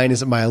 wine?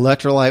 Is it my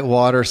electrolyte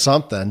water,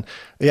 something?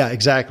 Yeah,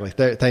 exactly.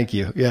 Thank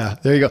you. Yeah,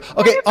 there you go.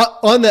 Okay.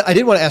 I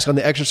did want to ask on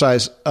the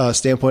exercise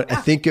standpoint. I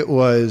think it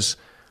was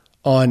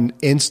on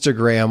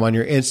Instagram, on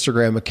your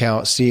Instagram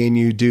account, seeing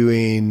you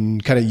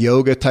doing kind of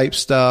yoga type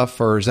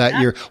stuff, or is that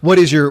what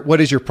is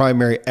your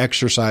primary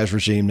exercise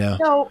regime now?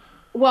 So,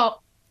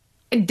 well,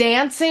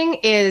 dancing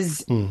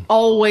is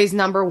always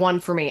number one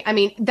for me. I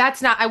mean,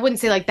 I wouldn't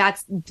say like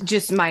that's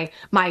just my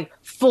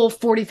full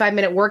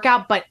 45-minute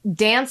workout, but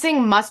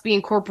dancing must be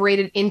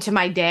incorporated into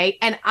my day.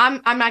 And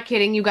I'm not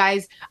kidding you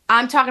guys.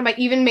 I'm talking about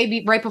even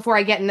maybe right before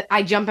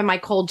I jump in my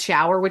cold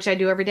shower, which I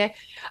do every day.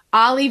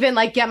 I'll even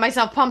like get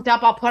myself pumped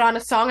up. I'll put on a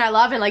song I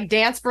love and like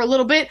dance for a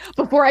little bit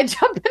before I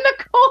jump in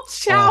the cold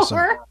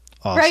shower.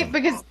 Awesome. Right?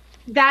 Because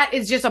that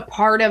is just a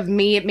part of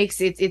me.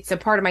 It's a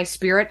part of my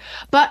spirit.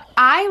 But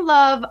I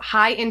love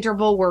high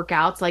interval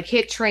workouts like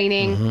HIIT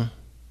training.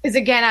 Because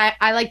again,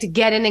 I like to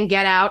get in and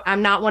get out.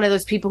 I'm not one of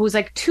those people who's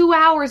like 2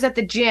 hours at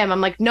the gym.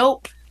 I'm like,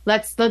 nope,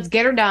 let's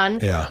get her done.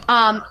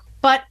 Yeah.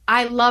 But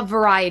I love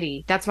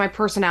variety. That's my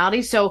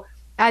personality. So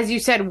as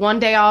you said, one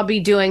day I'll be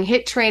doing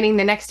HIIT training.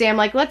 The next day I'm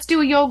like, let's do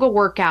a yoga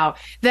workout.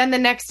 Then the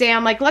next day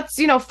I'm like, let's,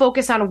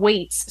 focus on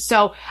weights.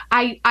 So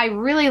I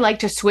really like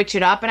to switch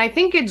it up. And I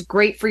think it's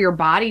great for your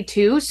body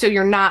too. So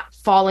you're not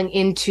falling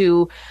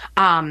into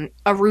a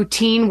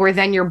routine where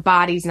then your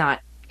body's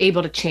not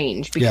able to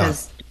change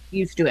because you're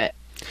used to it.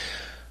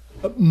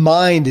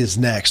 Mind is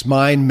next.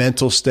 Mind,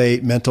 mental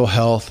state, mental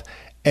health.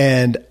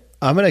 And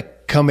I'm going to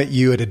come at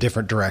you at a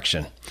different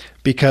direction,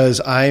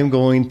 because I'm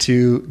going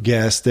to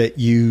guess that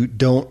you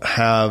don't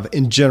have,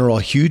 in general,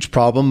 a huge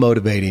problem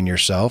motivating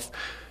yourself.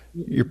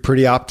 You're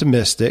pretty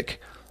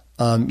optimistic.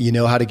 You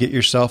know how to get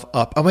yourself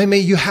up. I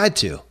mean, you had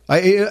to.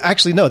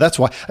 No, that's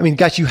why. I mean,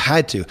 gosh, you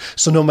had to.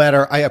 So no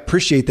matter, I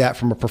appreciate that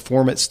from a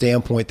performance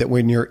standpoint, that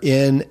when you're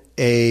in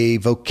a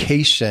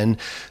vocation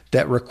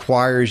that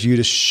requires you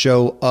to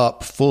show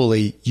up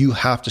fully, you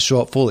have to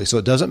show up fully. So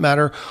it doesn't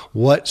matter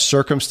what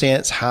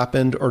circumstance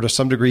happened, or to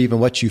some degree, even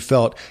what you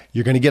felt,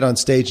 you're going to get on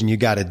stage and you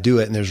got to do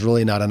it. And there's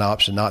really not an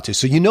option not to.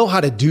 So you know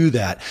how to do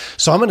that.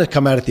 So I'm going to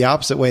come at it the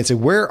opposite way and say,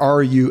 where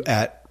are you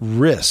at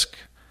risk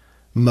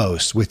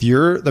most with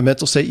the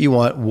mental state you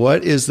want?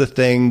 What is the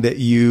thing that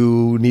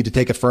you need to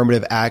take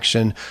affirmative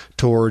action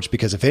towards?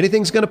 Because if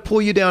anything's going to pull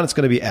you down, it's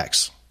going to be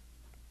X.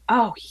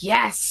 Oh,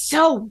 yes.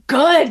 So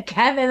good,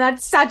 Kevin.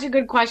 That's such a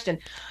good question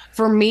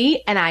for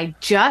me. And I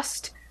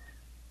just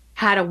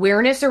had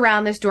awareness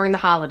around this during the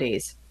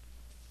holidays.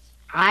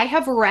 I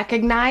have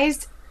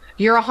recognized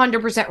you're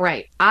 100%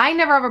 right. I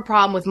never have a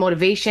problem with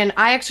motivation.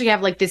 I actually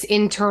have like this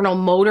internal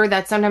motor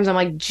that sometimes I'm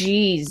like,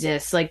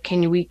 Jesus, like,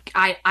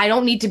 I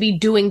don't need to be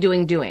doing.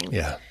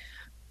 Yeah.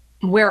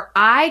 Where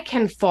I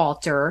can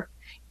falter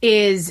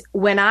is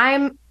when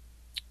I'm,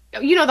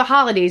 the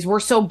holidays,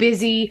 we're so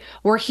busy.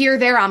 We're here,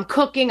 there, I'm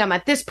cooking, I'm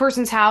at this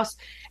person's house.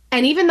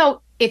 And even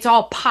though it's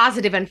all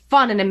positive and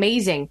fun and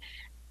amazing,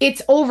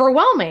 it's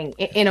overwhelming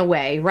in a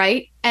way,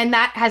 right? And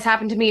that has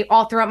happened to me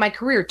all throughout my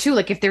career too.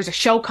 Like if there's a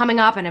show coming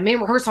up and I'm in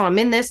rehearsal, I'm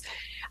in this,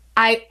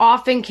 I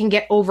often can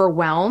get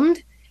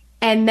overwhelmed.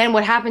 And then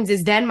what happens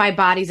is then my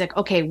body's like,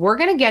 okay, we're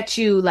going to get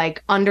you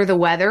like under the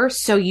weather.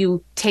 So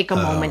you take a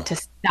moment to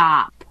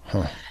stop.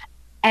 Huh.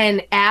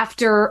 And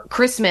after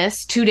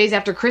Christmas, 2 days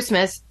after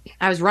Christmas,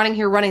 I was running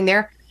here, running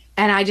there.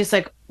 And I just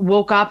like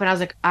woke up and I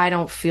was like, I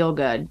don't feel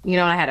good. And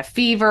I had a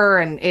fever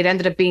and it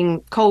ended up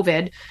being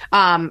COVID.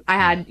 I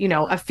had,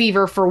 a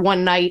fever for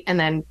one night and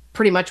then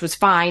pretty much was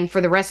fine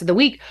for the rest of the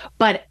week.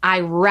 But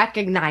I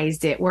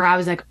recognized it where I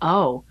was like,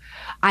 oh,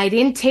 I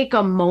didn't take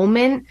a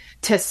moment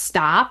to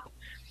stop.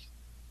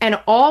 And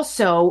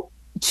also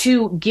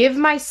to give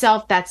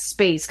myself that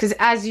space. Because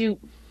as you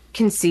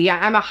can see,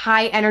 I'm a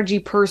high energy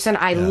person.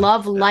 I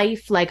love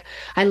life. Like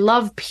I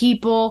love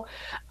people.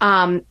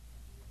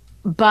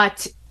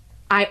 But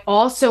I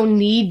also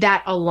need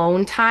that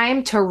alone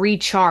time to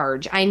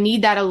recharge. I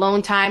need that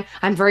alone time.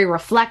 I'm very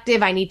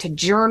reflective. I need to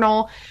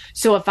journal.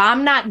 So if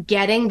I'm not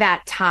getting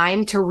that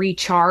time to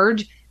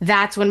recharge,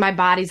 that's when my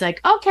body's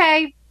like,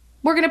 okay,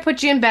 we're going to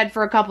put you in bed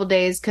for a couple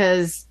days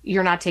because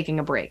you're not taking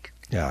a break.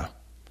 Yeah.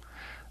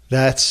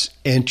 That's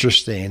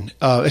interesting.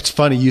 It's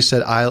funny. You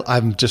said,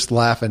 I'm just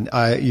laughing.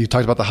 You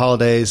talked about the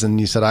holidays and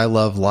you said, I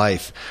love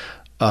life.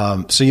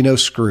 So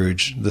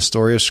Scrooge, the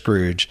story of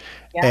Scrooge,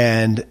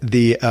 and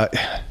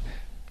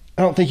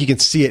I don't think you can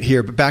see it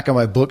here, but back on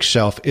my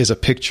bookshelf is a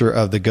picture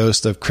of the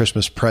Ghost of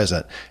Christmas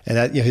Present. And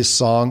that, his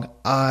song,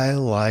 I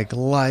like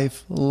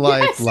life,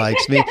 life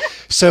likes me.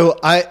 So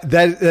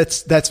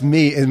that's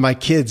me. And my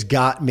kids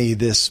got me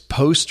this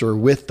poster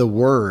with the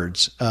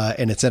words,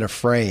 and it's in a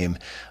frame,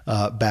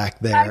 back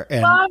there. I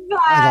love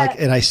that.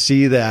 And I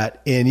see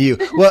that in you.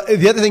 Well,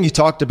 the other thing you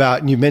talked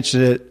about, and you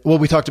mentioned it,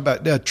 we talked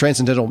about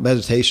transcendental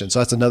meditation. So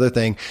that's another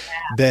thing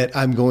that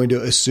I'm going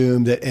to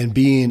assume that, and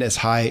being as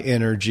high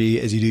energy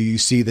as you do, you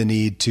see the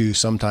need to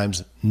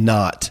sometimes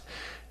not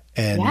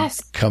and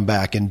come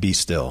back and be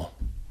still.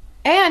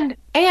 And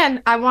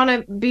I want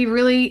to be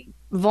really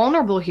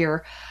vulnerable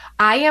here.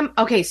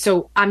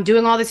 So I'm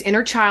doing all this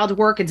inner child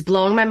work. It's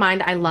blowing my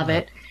mind. I love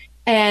it.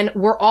 And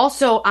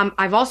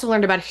I've also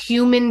learned about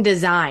human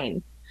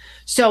design.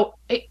 So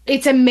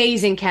it's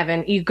amazing,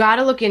 Kevin. You got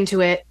to look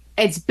into it.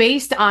 It's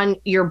based on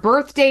your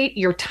birth date,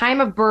 your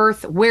time of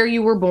birth, where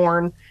you were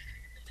born.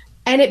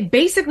 And it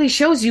basically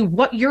shows you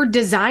what your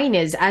design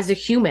is as a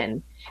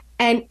human.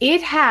 And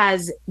it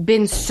has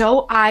been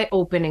so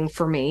eye-opening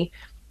for me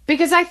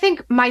because I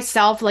think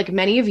myself, like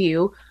many of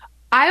you,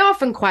 I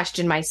often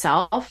question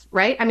myself,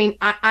 right? I mean,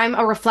 I'm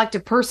a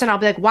reflective person. I'll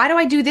be like, why do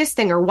I do this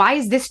thing? Or why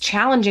is this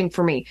challenging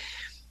for me?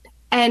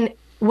 And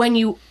when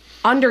you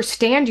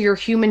understand your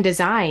human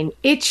design,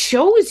 it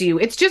shows you,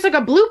 it's just like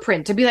a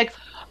blueprint to be like,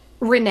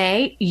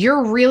 Renee,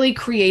 you're really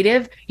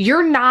creative.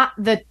 You're not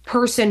the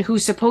person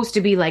who's supposed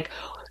to be like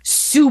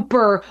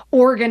super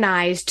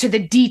organized to the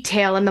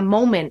detail in the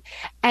moment.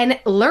 And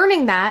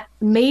learning that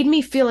made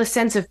me feel a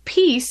sense of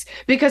peace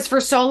because for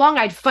so long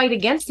I'd fight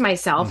against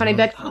myself and I'd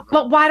be like,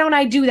 but why don't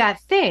I do that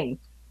thing?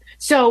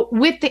 So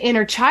with the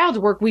inner child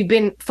work, we've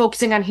been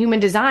focusing on human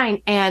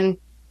design and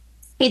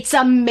it's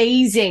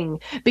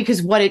amazing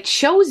because what it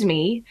shows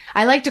me,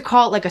 I like to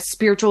call it like a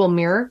spiritual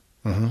mirror,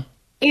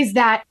 is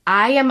that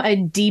I am a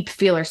deep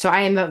feeler. So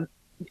I am a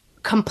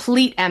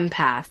complete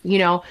empath,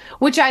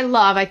 which I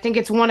love. I think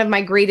it's one of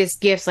my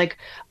greatest gifts. Like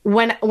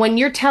when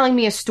you're telling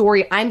me a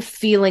story, I'm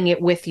feeling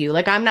it with you.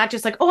 Like I'm not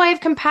just like, oh, I have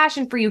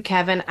compassion for you,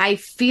 Kevin. I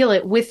feel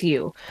it with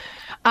you.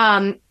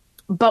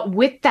 But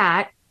with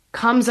that,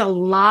 comes a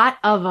lot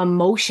of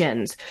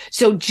emotions.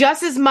 So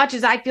just as much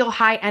as I feel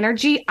high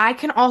energy, I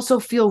can also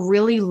feel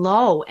really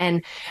low.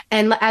 And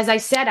as I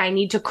said, I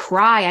need to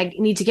cry. I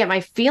need to get my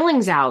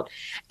feelings out.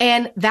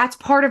 And that's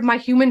part of my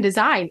human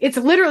design. It's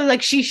literally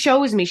like she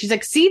shows me, she's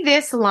like, see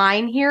this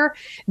line here?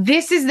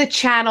 This is the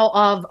channel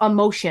of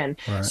emotion.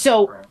 Right.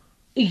 So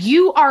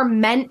you are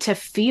meant to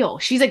feel.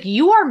 She's like,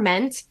 you are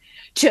meant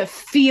to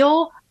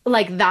feel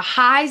like the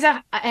highs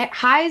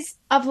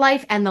of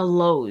life and the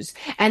lows.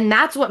 And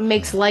that's what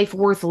makes life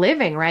worth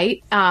living,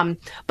 right?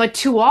 But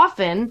too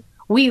often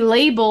we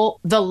label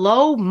the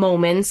low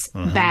moments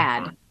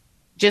bad,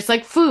 just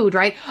like food,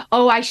 right?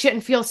 Oh, I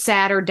shouldn't feel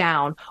sad or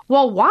down.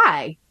 Well,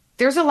 why?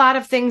 There's a lot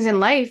of things in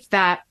life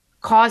that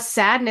cause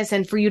sadness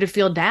and for you to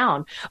feel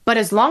down. But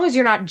as long as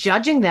you're not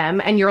judging them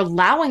and you're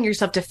allowing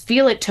yourself to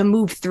feel it, to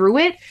move through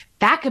it,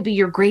 that could be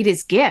your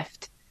greatest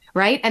gift,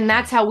 right? And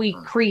that's how we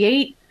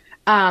create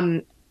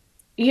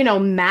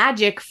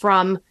magic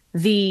from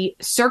the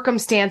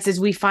circumstances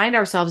we find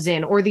ourselves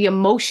in or the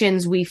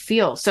emotions we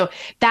feel. So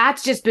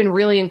that's just been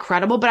really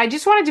incredible. But I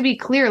just wanted to be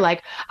clear,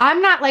 like,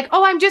 I'm not like,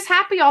 oh, I'm just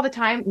happy all the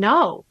time.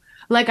 No,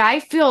 like I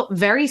feel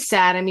very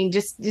sad. I mean,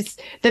 just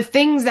the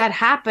things that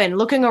happen,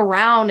 looking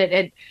around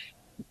at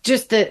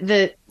just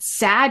the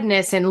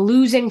sadness and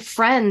losing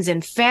friends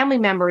and family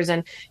members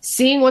and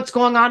seeing what's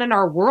going on in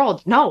our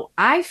world. No,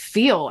 I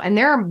feel, and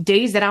there are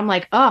days that I'm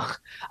like, ugh,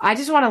 I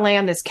just want to lay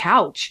on this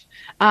couch.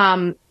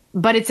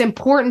 But it's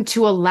important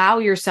to allow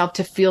yourself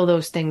to feel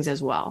those things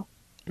as well.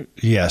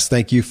 Yes.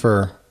 Thank you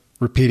for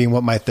repeating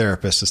what my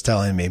therapist is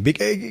telling me,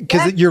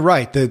 because you're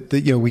right that,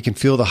 we can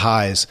feel the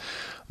highs,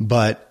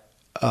 but,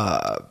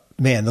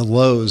 man, the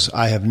lows,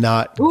 I have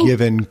not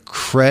given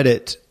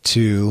credit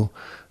to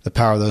the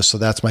power of those. So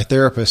that's my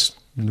therapist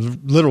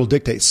literal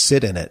dictate,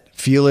 sit in it,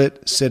 feel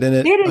it, sit in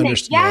it.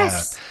 Yes. Yeah.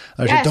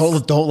 Yes.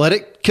 Don't let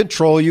it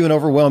control you and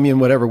overwhelm you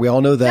and whatever. We all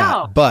know that.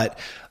 No. But,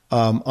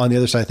 on the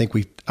other side, I think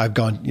I've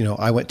gone,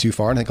 I went too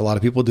far, and I think a lot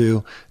of people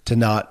do, to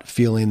not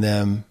feeling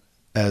them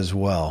as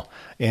well.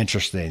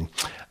 Interesting.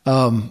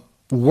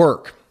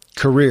 Work,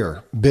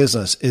 career,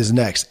 business is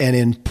next. And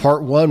in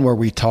part one, where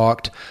we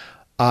talked,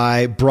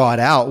 I brought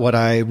out what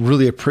I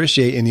really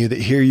appreciate in you, that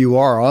here you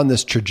are on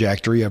this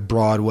trajectory of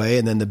Broadway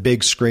and then the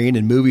big screen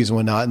and movies and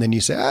whatnot. And then you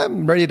say,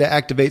 I'm ready to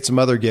activate some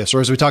other gifts. Or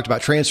as we talked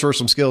about, transfer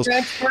some skills,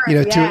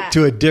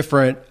 to a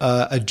different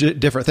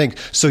thing.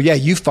 So yeah,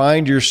 you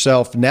find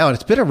yourself now, and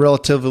it's been a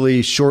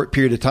relatively short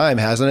period of time,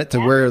 hasn't it? To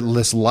where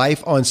this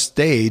life on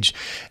stage,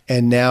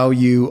 and now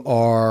you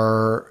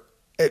are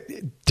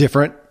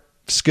different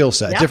skill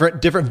set,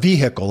 different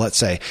vehicle, let's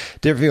say,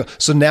 different vehicle.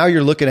 So now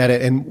you're looking at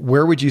it, and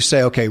where would you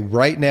say, okay,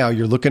 right now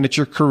you're looking at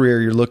your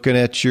career, you're looking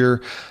at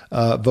your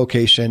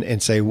vocation,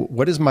 and say,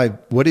 what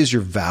is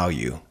your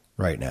value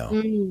right now?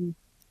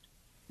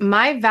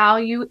 My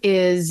value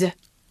is,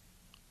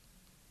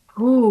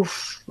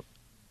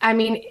 I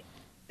mean,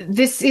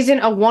 this isn't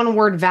a one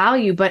word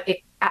value, but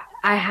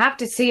I have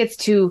to say it's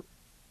to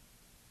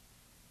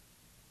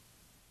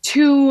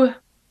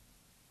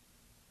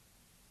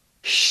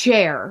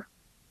share.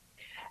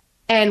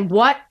 And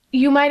what,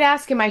 you might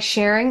ask, am I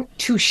sharing?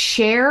 To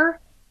share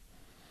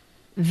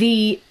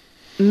the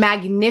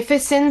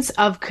magnificence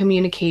of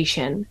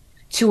communication,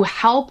 to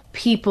help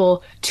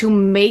people to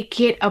make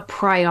it a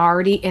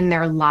priority in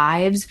their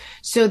lives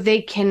so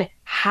they can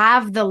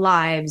have the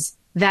lives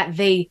that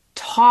they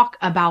talk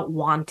about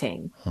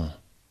wanting.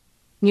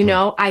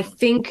 I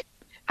think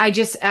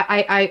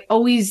I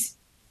always,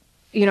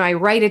 I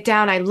write it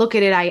down, I look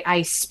at it,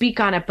 I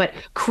speak on it, but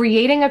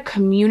creating a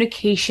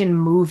communication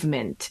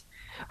movement,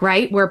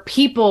 right? Where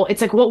people,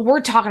 it's like what we're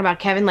talking about,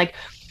 Kevin, like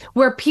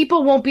where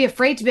people won't be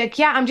afraid to be like,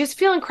 yeah, I'm just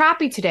feeling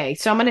crappy today,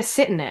 so I'm going to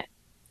sit in it.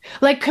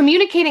 Like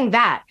communicating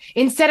that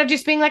instead of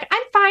just being like,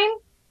 I'm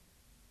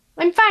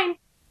fine,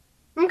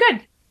 I'm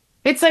good.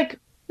 It's like,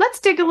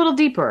 let's dig a little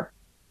deeper.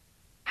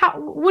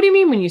 What do you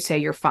mean when you say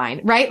you're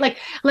fine, right?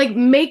 Like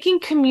making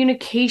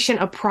communication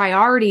a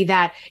priority,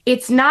 that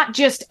it's not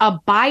just a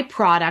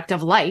byproduct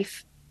of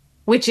life,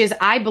 which is,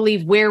 I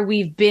believe, where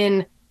we've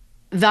been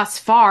thus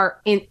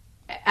far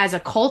as a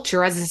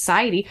culture, as a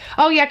society.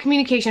 Oh yeah,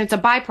 communication, it's a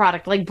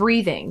byproduct, like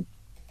breathing.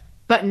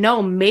 But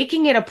no,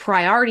 making it a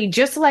priority,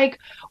 just like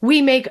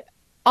we make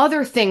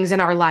other things in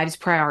our lives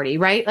priority,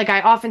 right? Like I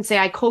often say,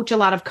 I coach a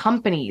lot of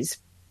companies,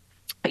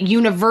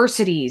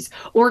 universities,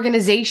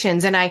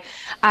 organizations, and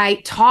I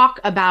talk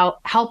about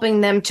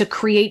helping them to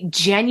create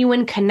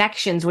genuine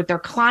connections with their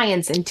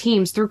clients and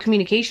teams through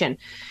communication.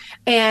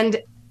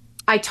 And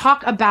I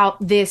talk about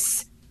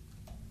this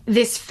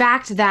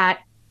fact that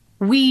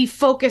we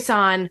focus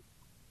on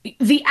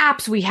the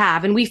apps we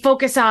have, and we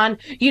focus on,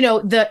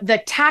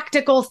 the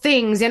tactical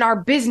things in our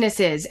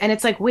businesses. And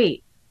it's like,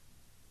 wait,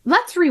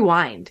 let's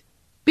rewind.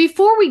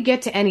 Before we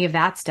get to any of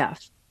that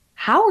stuff,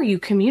 how are you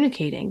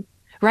communicating,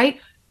 right?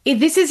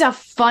 This is a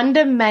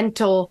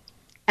fundamental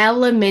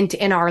element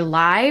in our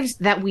lives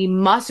that we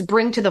must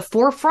bring to the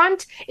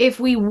forefront if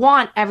we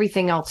want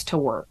everything else to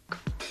work.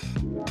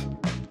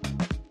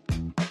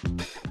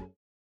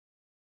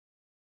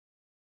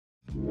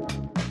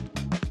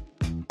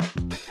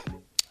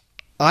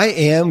 I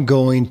am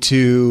going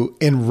to,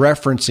 in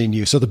referencing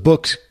you. So the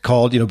book's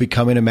called,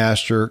 Becoming a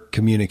Master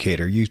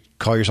Communicator. You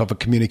call yourself a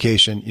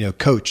communication,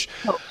 coach.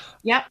 Oh,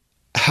 yep.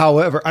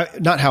 However,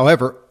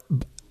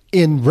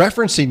 in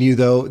referencing you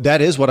though, that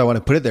is what I want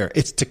to put it there.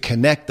 It's to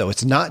connect though.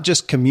 It's not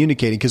just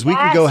communicating, because we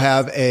can go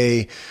have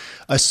a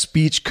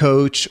speech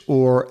coach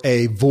or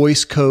a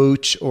voice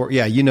coach, or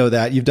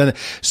that you've done it.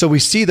 So we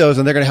see those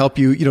and they're going to help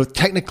you,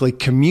 technically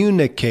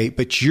communicate,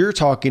 but you're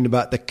talking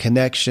about the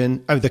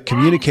connection, the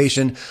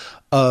communication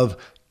of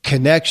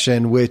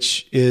connection,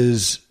 which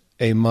is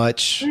a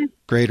much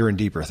greater and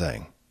deeper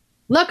thing.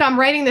 Look, I'm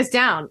writing this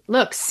down.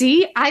 Look,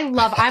 see,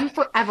 I'm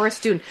forever a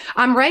student.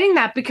 I'm writing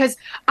that because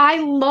I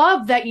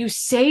love that you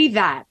say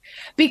that,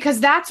 because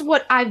that's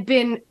what I've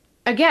been,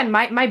 again,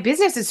 my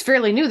business is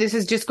fairly new. This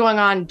is just going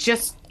on,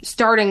 just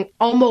starting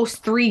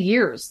almost 3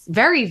 years.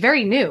 Very,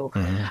 very new.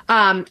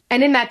 Mm-hmm.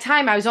 And in that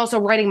time, I was also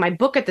writing my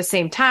book at the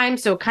same time.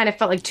 So it kind of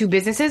felt like two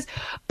businesses.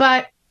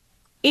 But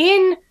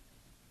in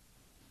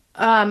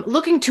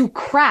looking to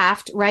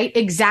craft, right,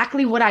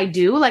 exactly what I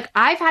do, like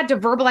I've had to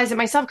verbalize it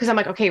myself, because I'm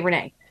like, okay,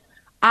 Renee,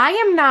 I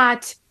am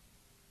not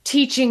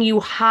teaching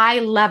you high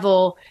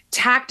level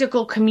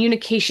tactical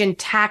communication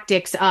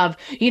tactics of,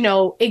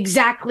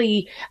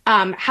 exactly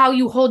how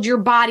you hold your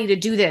body to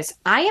do this.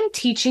 I am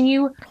teaching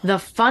you the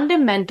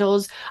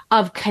fundamentals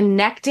of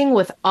connecting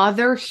with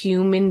other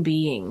human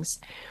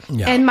beings.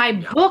 Yeah. And my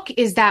book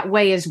is that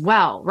way as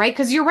well, right?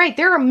 Because you're right.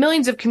 There are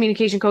millions of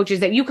communication coaches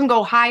that you can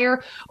go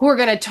hire who are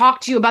going to talk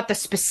to you about the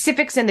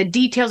specifics and the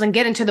details and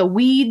get into the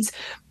weeds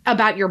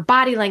about your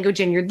body language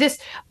and your this.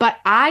 But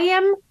I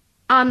am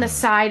on the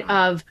side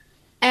of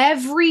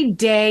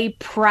everyday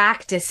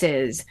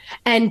practices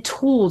and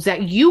tools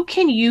that you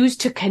can use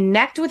to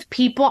connect with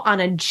people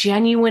on a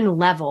genuine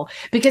level.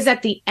 Because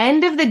at the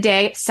end of the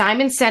day,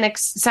 Simon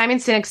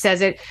Sinek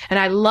says it, and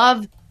I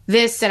love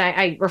this, and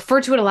I refer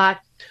to it a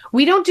lot.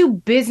 We don't do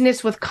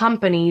business with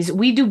companies.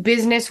 We do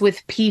business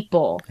with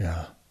people.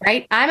 Yeah.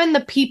 Right? I'm in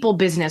the people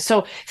business.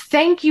 So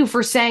thank you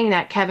for saying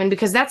that, Kevin,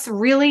 because that's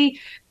really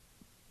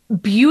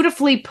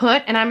beautifully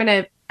put. And I'm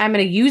going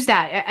to use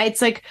that.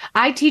 It's like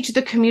I teach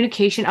the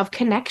communication of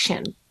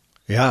connection.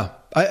 Yeah.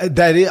 I'm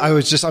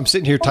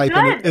sitting here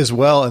typing it as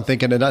well and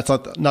thinking, and that's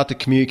not the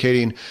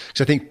communicating,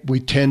 because I think we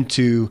tend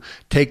to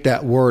take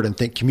that word and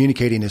think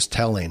communicating is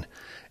telling.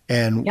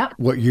 And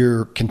what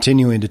you're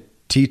continuing to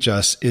teach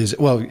us is,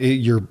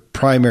 your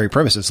primary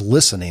premise is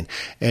listening,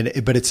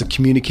 but it's a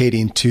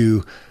communicating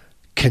to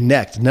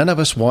connect. None of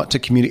us want to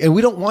communicate, and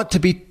we don't want to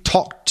be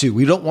talked to.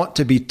 We don't want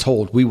to be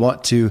told. We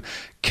want to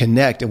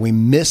connect, and we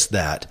miss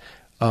that.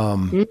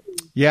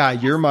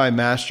 You're my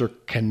master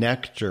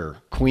connector,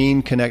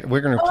 queen connect.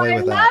 We're going to play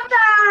with that.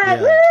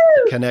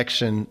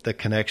 The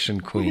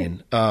connection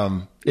queen.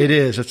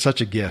 It's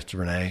such a gift,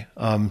 Renee.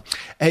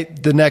 Hey,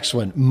 the next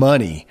one,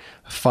 money,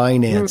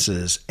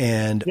 finances,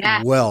 and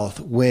wealth.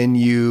 When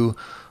you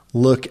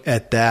look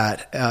at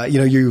that,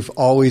 you've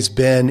always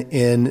been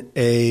in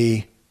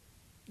a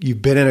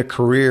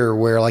career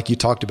where, like you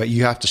talked about,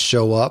 you have to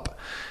show up.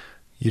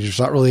 There's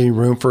not really any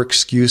room for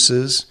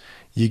excuses.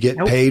 You get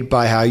paid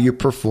by how you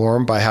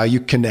perform, by how you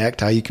connect,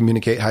 how you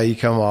communicate, how you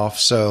come off.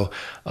 So,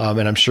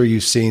 and I'm sure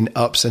you've seen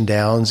ups and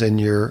downs in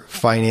your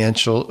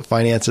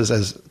finances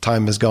as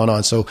time has gone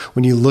on. So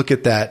when you look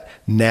at that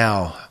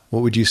now,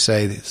 what would you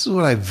say? This is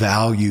what I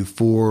value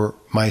for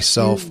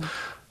myself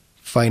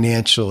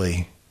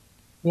financially.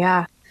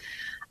 Yeah.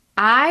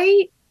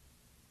 I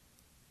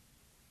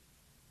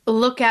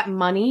look at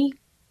money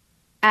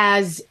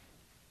as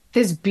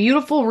this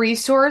beautiful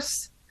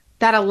resource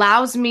that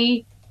allows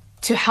me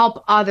to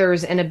help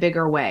others in a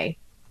bigger way.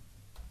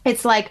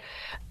 It's like,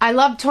 I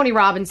love Tony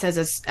Robbins says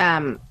this,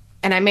 and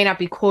I may not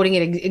be quoting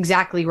it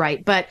exactly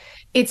right, but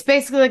it's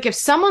basically like, if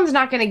someone's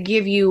not going to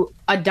give you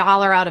 $1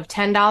 out of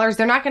 $10,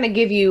 they're not going to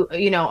give you,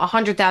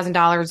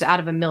 $100,000 out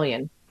of $1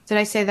 million. Did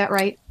I say that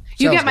right?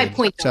 You get my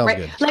point, though,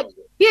 right? Good. Like,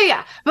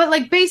 yeah. But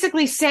like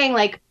basically saying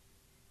like,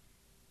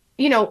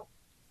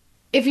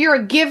 if you're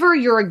a giver,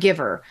 you're a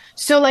giver.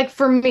 So like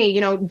for me,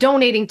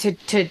 donating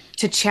to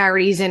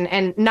charities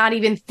and not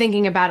even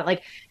thinking about it,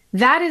 like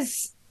that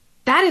is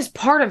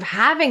part of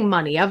having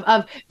money,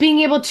 of being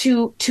able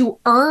to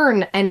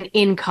earn an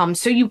income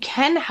so you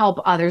can help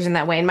others in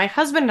that way. And my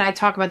husband and I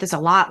talk about this a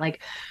lot.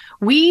 Like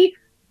we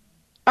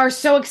are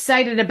so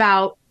excited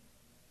about,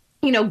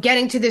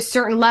 getting to this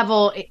certain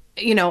level,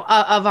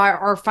 of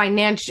our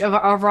financial,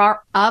 of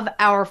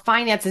our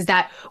finances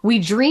that we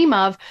dream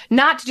of,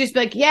 not to just be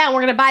like, yeah, we're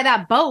going to buy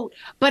that boat,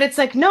 but it's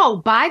like, no,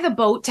 buy the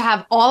boat to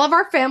have all of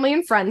our family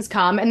and friends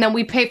come. And then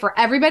we pay for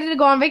everybody to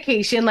go on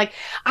vacation. Like,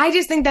 I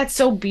just think that's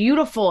so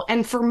beautiful.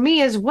 And for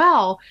me as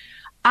well,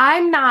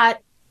 I'm not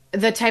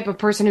the type of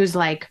person who's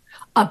like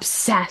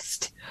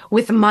obsessed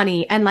with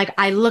money. And like,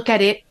 I look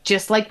at it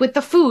just like with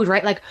the food,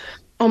 right? Like,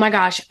 oh my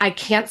gosh, I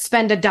can't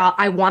spend $1.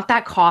 I want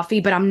that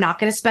coffee, but I'm not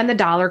going to spend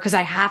 $1 because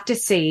I have to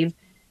save.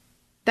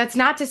 That's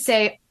not to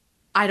say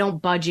I don't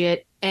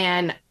budget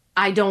and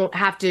I don't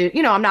have to,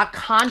 I'm not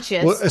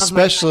conscious. Well,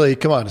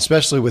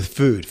 especially with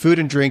food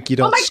and drink. You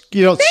don't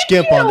skimp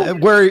you. on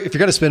where, if you're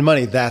going to spend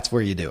money, that's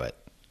where you do it.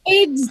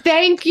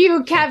 Thank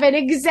you, Kevin.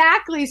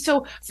 Exactly.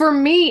 So for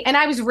me, and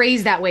I was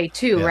raised that way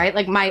too, right?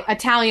 Like my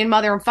Italian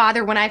mother and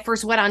father, when I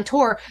first went on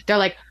tour, they're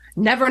like,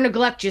 never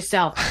neglect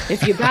yourself.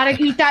 If you got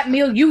to eat that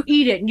meal, you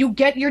eat it and you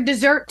get your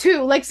dessert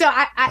too. Like, so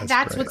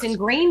that's what's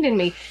ingrained in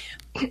me.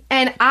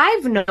 And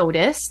I've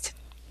noticed,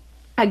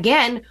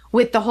 again,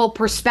 with the whole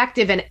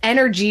perspective and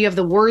energy of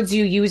the words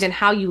you use and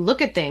how you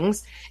look at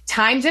things,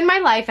 times in my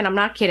life, and I'm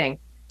not kidding,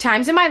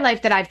 times in my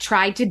life that I've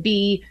tried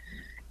to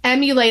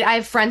emulate. I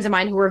have friends of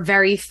mine who are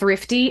very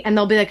thrifty and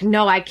they'll be like,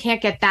 no, I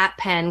can't get that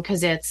pen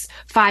because it's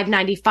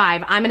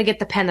 $5.95. I'm going to get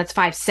the pen that's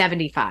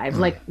 $5.75.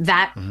 Like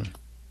that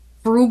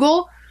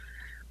frugal.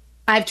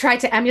 I've tried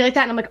to emulate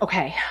that and I'm like,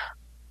 okay,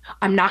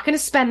 I'm not going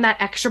to spend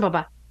that extra,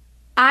 blah.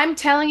 I'm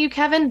telling you,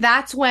 Kevin,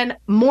 that's when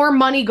more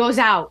money goes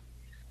out.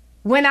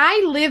 When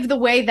I live the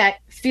way that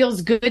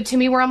feels good to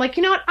me, where I'm like,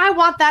 you know what, I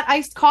want that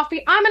iced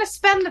coffee. I'm going to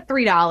spend the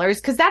 $3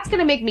 because that's going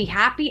to make me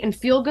happy and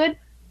feel good.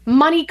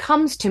 Money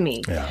comes to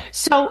me. Yeah.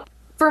 So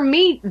for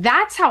me,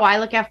 that's how I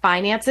look at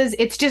finances.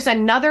 It's just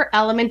another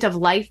element of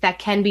life that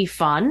can be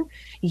fun.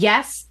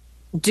 Yes.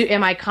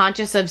 Am I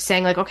conscious of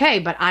saying like, okay,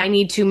 but I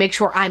need to make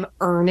sure I'm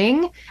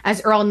earning,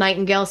 as Earl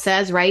Nightingale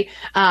says, right?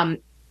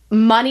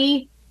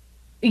 Money,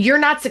 you're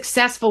not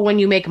successful when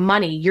you make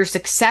money. You're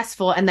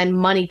successful and then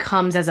money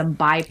comes as a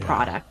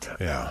byproduct.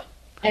 Yeah.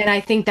 And I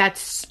think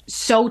that's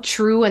so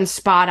true and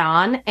spot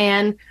on.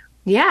 And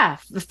yeah,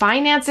 the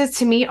finances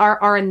to me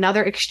are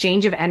another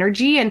exchange of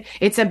energy, and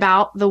it's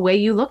about the way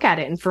you look at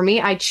it. And for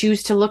me, I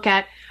choose to look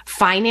at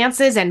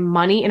finances and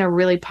money in a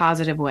really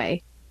positive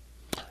way.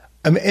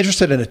 I'm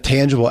interested in a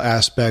tangible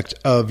aspect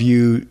of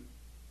you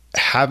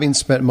having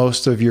spent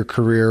most of your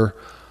career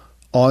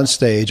on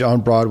stage,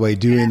 on Broadway,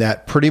 doing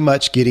that, pretty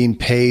much getting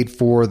paid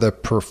for the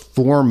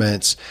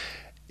performance.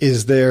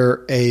 Is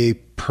there a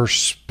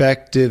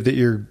perspective that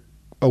you're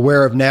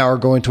aware of now or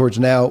going towards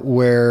now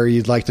where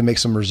you'd like to make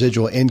some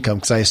residual income?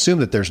 Because I assume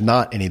that there's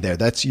not any there.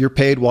 That's, you're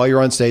paid while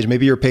you're on stage.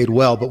 Maybe you're paid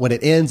well, but when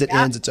it ends,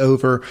 it's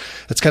over.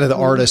 That's kind of the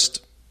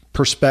artist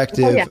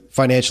perspective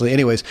financially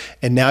anyways.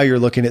 And now you're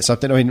looking at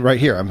something, I mean, right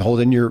here, I'm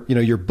holding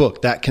your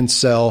book that can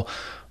sell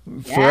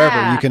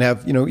forever. You can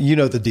have,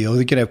 the deal.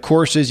 You can have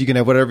courses, you can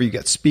have whatever, you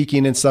got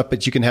speaking and stuff,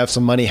 but you can have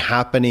some money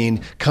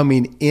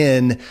coming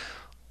in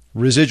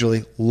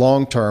residually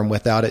long-term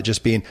without it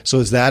just being, so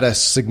is that a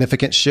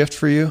significant shift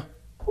for you?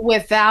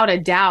 Without a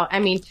doubt. I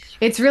mean,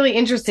 it's really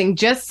interesting.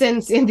 Just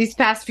since in these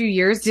past few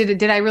years,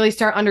 did I really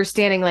start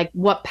understanding like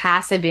what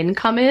passive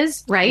income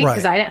is, right?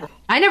 Because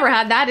I never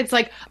had that. It's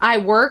like I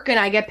work and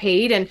I get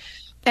paid,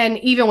 and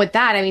even with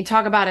that, I mean,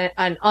 talk about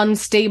an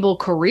unstable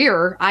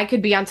career. I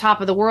could be on top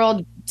of the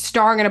world,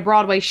 starring in a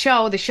Broadway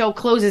show. The show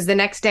closes the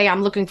next day.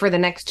 I'm looking for the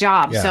next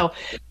job. Yeah. So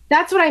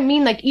that's what I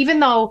mean. Like,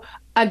 even though,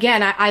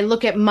 again, I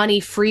look at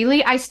money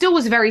freely, I still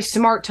was very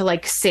smart to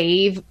like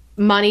save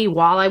money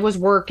while I was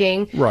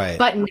working. Right.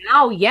 But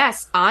now,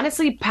 yes,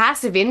 honestly,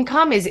 passive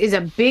income is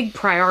a big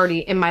priority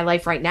in my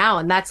life right now.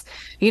 And that's,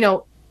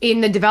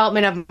 in the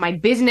development of my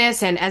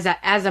business and as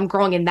I'm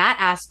growing in that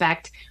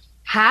aspect,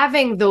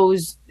 having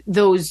those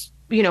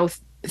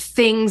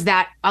things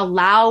that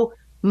allow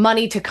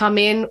money to come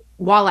in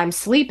while I'm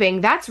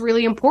sleeping, that's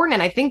really important.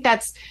 And I think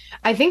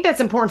that's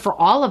important for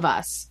all of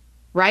us,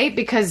 right?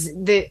 Because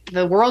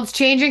the world's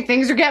changing,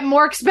 things are getting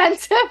more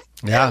expensive.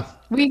 Yeah.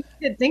 We need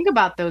to think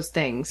about those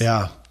things.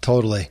 Yeah,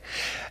 totally.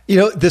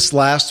 This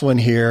last one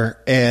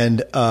here,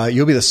 and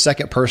you'll be the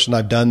second person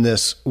I've done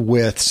this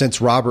with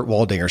since Robert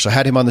Waldinger. So I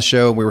had him on the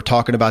show and we were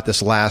talking about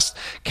this last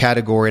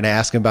category, and I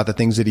asked him about the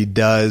things that he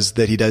does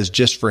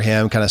just for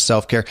him, kind of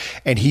self-care.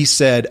 And he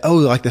said, oh,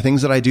 like the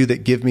things that I do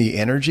that give me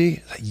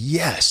energy.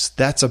 Yes,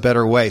 that's a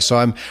better way. So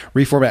I'm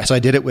reformatting. So I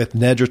did it with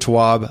Nedra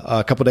Tawwab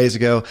a couple of days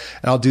ago,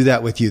 and I'll do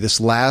that with you. This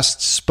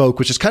last spoke,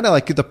 which is kind of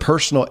like the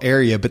personal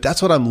area, but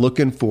that's what I'm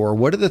looking for.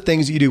 What are the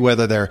things you do,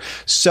 whether they're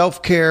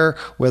self-care,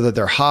 whether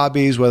they're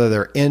hobbies, whether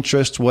they're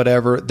interests,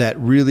 whatever, that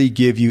really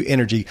give you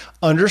energy,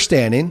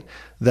 understanding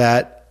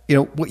that,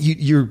 what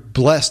you're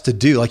blessed to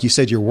do. Like you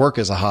said, your work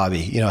is a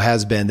hobby,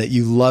 has been, that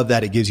you love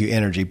that, it gives you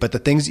energy, but the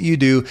things that you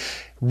do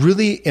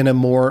really in a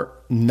more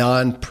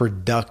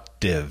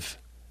non-productive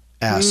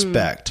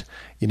aspect,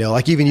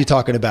 like even you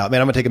talking about, man,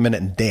 I'm gonna take a minute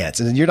and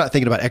dance. And then you're not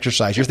thinking about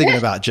exercise. You're thinking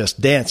about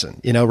just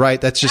dancing, right?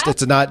 That's just,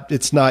 it's not,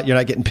 you're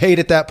not getting paid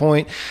at that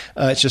point.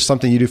 It's just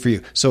something you do for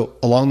you. So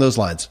along those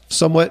lines,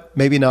 somewhat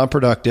maybe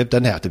non-productive,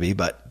 doesn't have to be,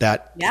 but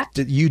that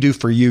you do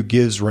for you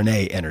gives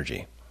Renee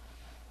energy.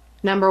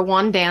 Number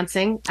one,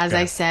 dancing, as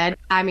I said.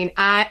 I mean,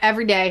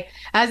 every day,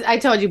 as I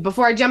told you,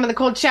 before I jump in the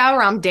cold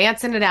shower, I'm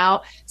dancing it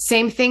out.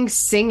 Same thing,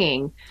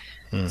 singing.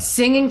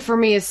 Singing for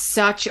me is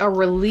such a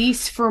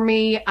release for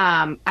me.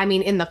 I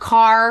mean, in the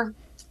car,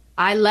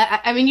 you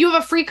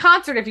have a free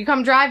concert if you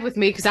come drive with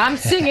me because I'm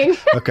singing.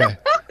 Okay.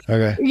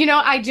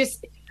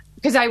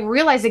 Because I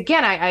realized,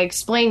 again, I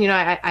explained,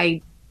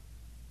 I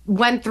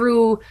went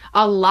through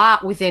a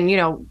lot within,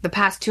 the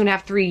past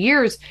 2.5, 3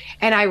 years.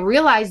 And I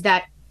realized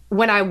that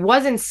when I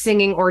wasn't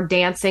singing or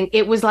dancing,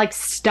 it was like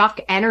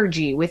stuck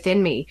energy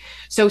within me.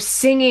 So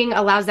singing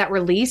allows that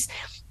release.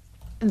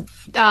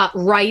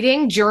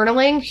 Writing,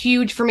 journaling,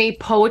 huge for me.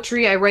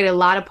 Poetry, I write a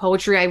lot of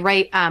poetry.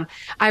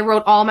 I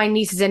wrote all my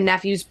nieces and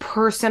nephews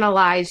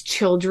personalized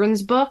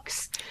children's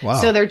books. Wow.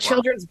 So they're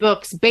children's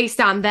books based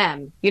on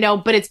them,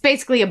 but it's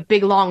basically a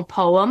big long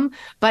poem,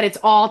 but it's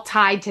all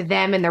tied to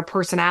them and their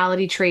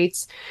personality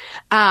traits.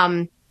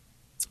 And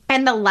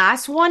the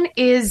last one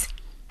is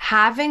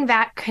having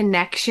that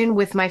connection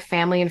with my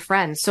family and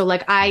friends. So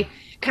like I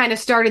kind of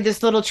started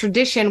this little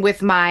tradition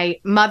with my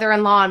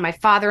mother-in-law and my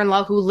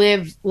father-in-law who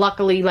live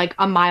luckily like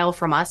a mile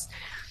from us.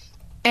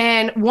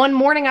 And one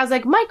morning I was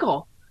like,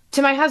 Michael,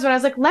 to my husband, I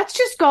was like, let's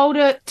just go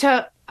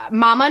to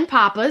Mama and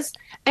Papa's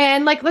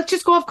and like, let's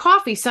just go have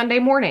coffee Sunday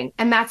morning.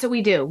 And that's what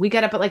we do. We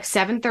get up at like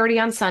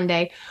 7:30 on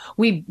Sunday.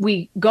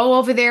 We go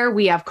over there,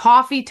 we have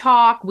coffee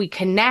talk, we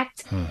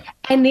connect,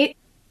 and it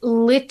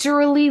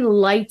literally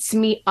lights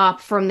me up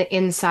from the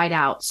inside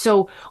out.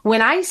 So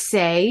when I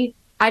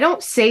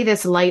don't say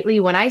this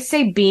lightly, when I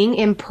say being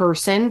in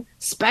person,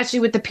 especially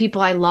with the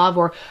people I love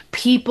or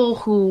people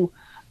who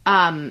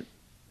are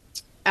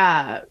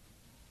a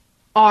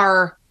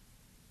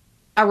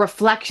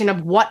reflection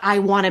of what I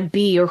want to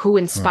be or who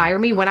inspire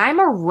me, when I'm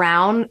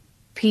around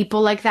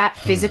people like that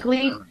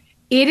physically,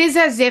 it is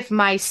as if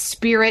my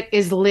spirit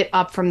is lit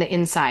up from the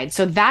inside.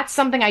 So that's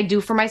something I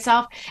do for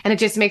myself, and it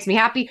just makes me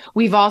happy.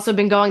 We've also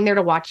been going there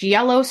to watch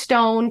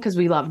Yellowstone because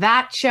we love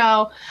that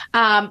show.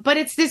 But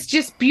it's this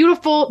just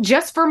beautiful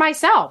just for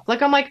myself.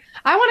 Like, I'm like,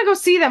 I want to go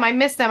see them. I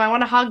miss them. I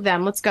want to hug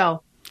them. Let's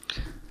go.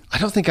 I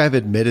don't think I've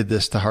admitted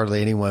this to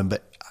hardly anyone,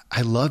 but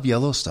I love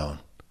Yellowstone.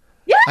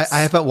 Yes. I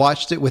haven't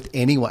watched it with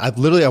anyone. I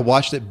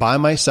watched it by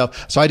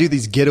myself. So I do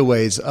these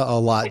getaways a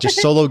lot, just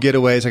solo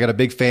getaways. I got a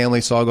big family,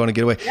 so I'll go on a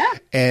getaway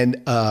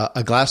and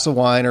a glass of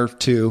wine or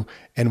two.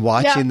 And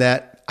watching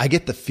that, I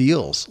get the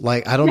feels.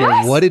 Like, I don't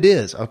know what it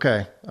is.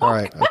 Okay. All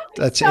right.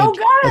 That's so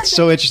good. That's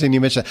so interesting you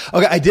mentioned that.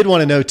 Okay. I did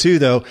want to know too,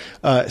 though,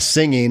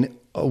 singing,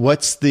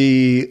 what's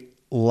the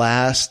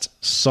last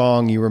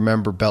song you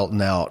remember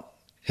belting out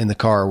in the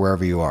car or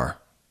wherever you are?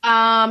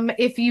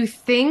 If you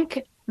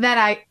think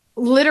that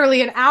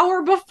literally an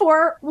hour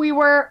before we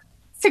were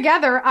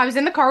together, I was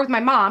in the car with my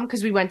mom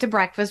because we went to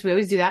breakfast. We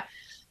always do that.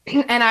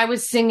 And I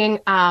was singing,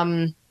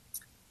 I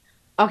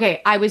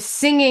was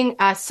singing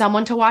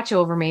Someone to Watch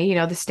Over Me,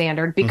 the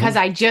standard, because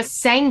I just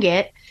sang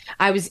it.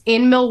 I was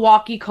in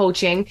Milwaukee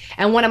coaching,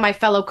 and one of my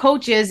fellow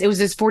coaches, it was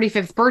his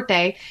 45th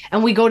birthday,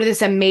 and we go to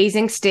this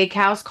amazing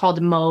steakhouse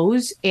called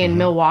Moe's in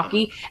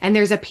Milwaukee, and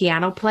there's a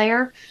piano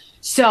player.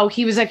 So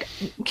he was like,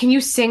 can you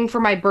sing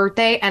for my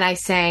birthday? And I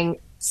sang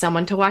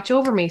Someone to Watch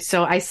Over Me.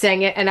 So I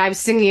sang it, and I was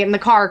singing it in the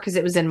car because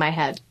it was in my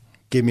head.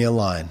 Give me a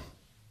line.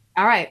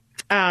 All right.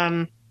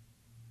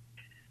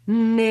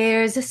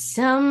 There's a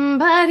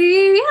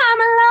somebody I'm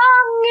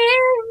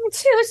longing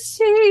to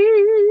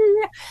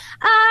see.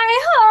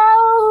 I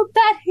hope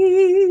that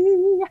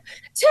he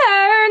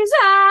turns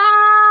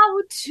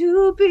out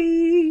to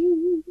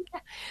be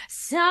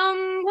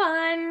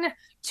someone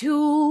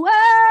to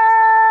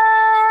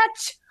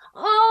watch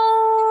over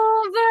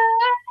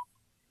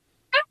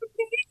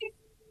me.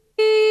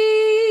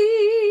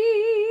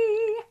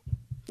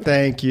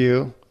 Thank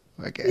you.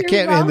 I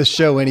can't end the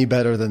show any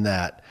better than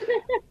that.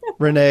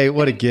 Renee,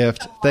 what a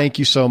gift. Thank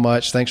you so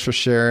much. Thanks for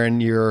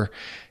sharing your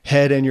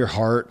head and your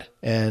heart.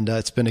 And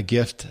it's been a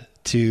gift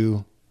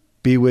to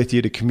be with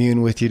you, to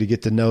commune with you, to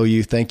get to know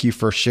you. Thank you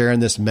for sharing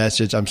this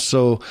message. I'm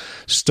so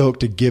stoked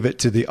to give it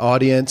to the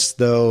audience,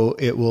 though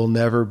it will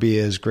never be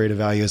as great a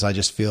value as I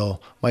just feel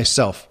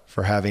myself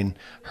for having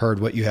heard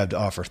what you have to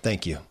offer.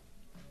 Thank you.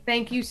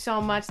 Thank you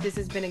so much. This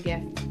has been a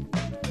gift.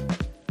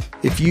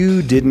 If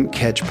you didn't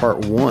catch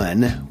part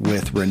 1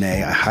 with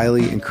Renee, I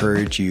highly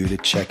encourage you to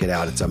check it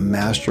out. It's a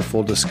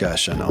masterful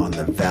discussion on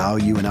the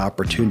value and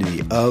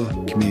opportunity of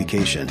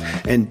communication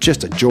and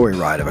just a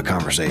joyride of a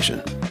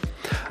conversation.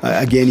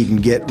 Again, you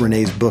can get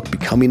Renee's book,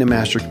 Becoming a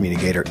Master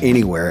Communicator,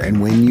 anywhere.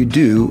 And when you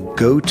do,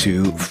 go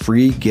to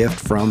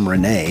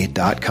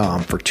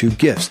freegiftfromrenee.com for 2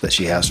 gifts that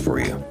she has for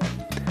you.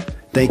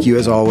 Thank you,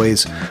 as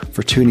always,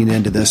 for tuning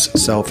into this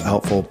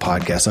self-helpful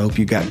podcast. I hope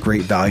you got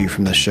great value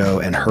from the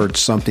show and heard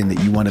something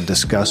that you want to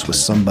discuss with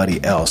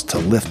somebody else to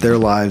lift their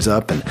lives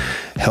up and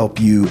help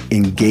you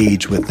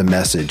engage with the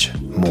message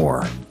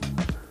more.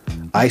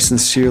 I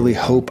sincerely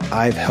hope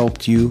I've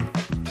helped you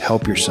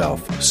help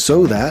yourself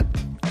so that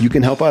you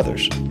can help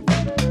others.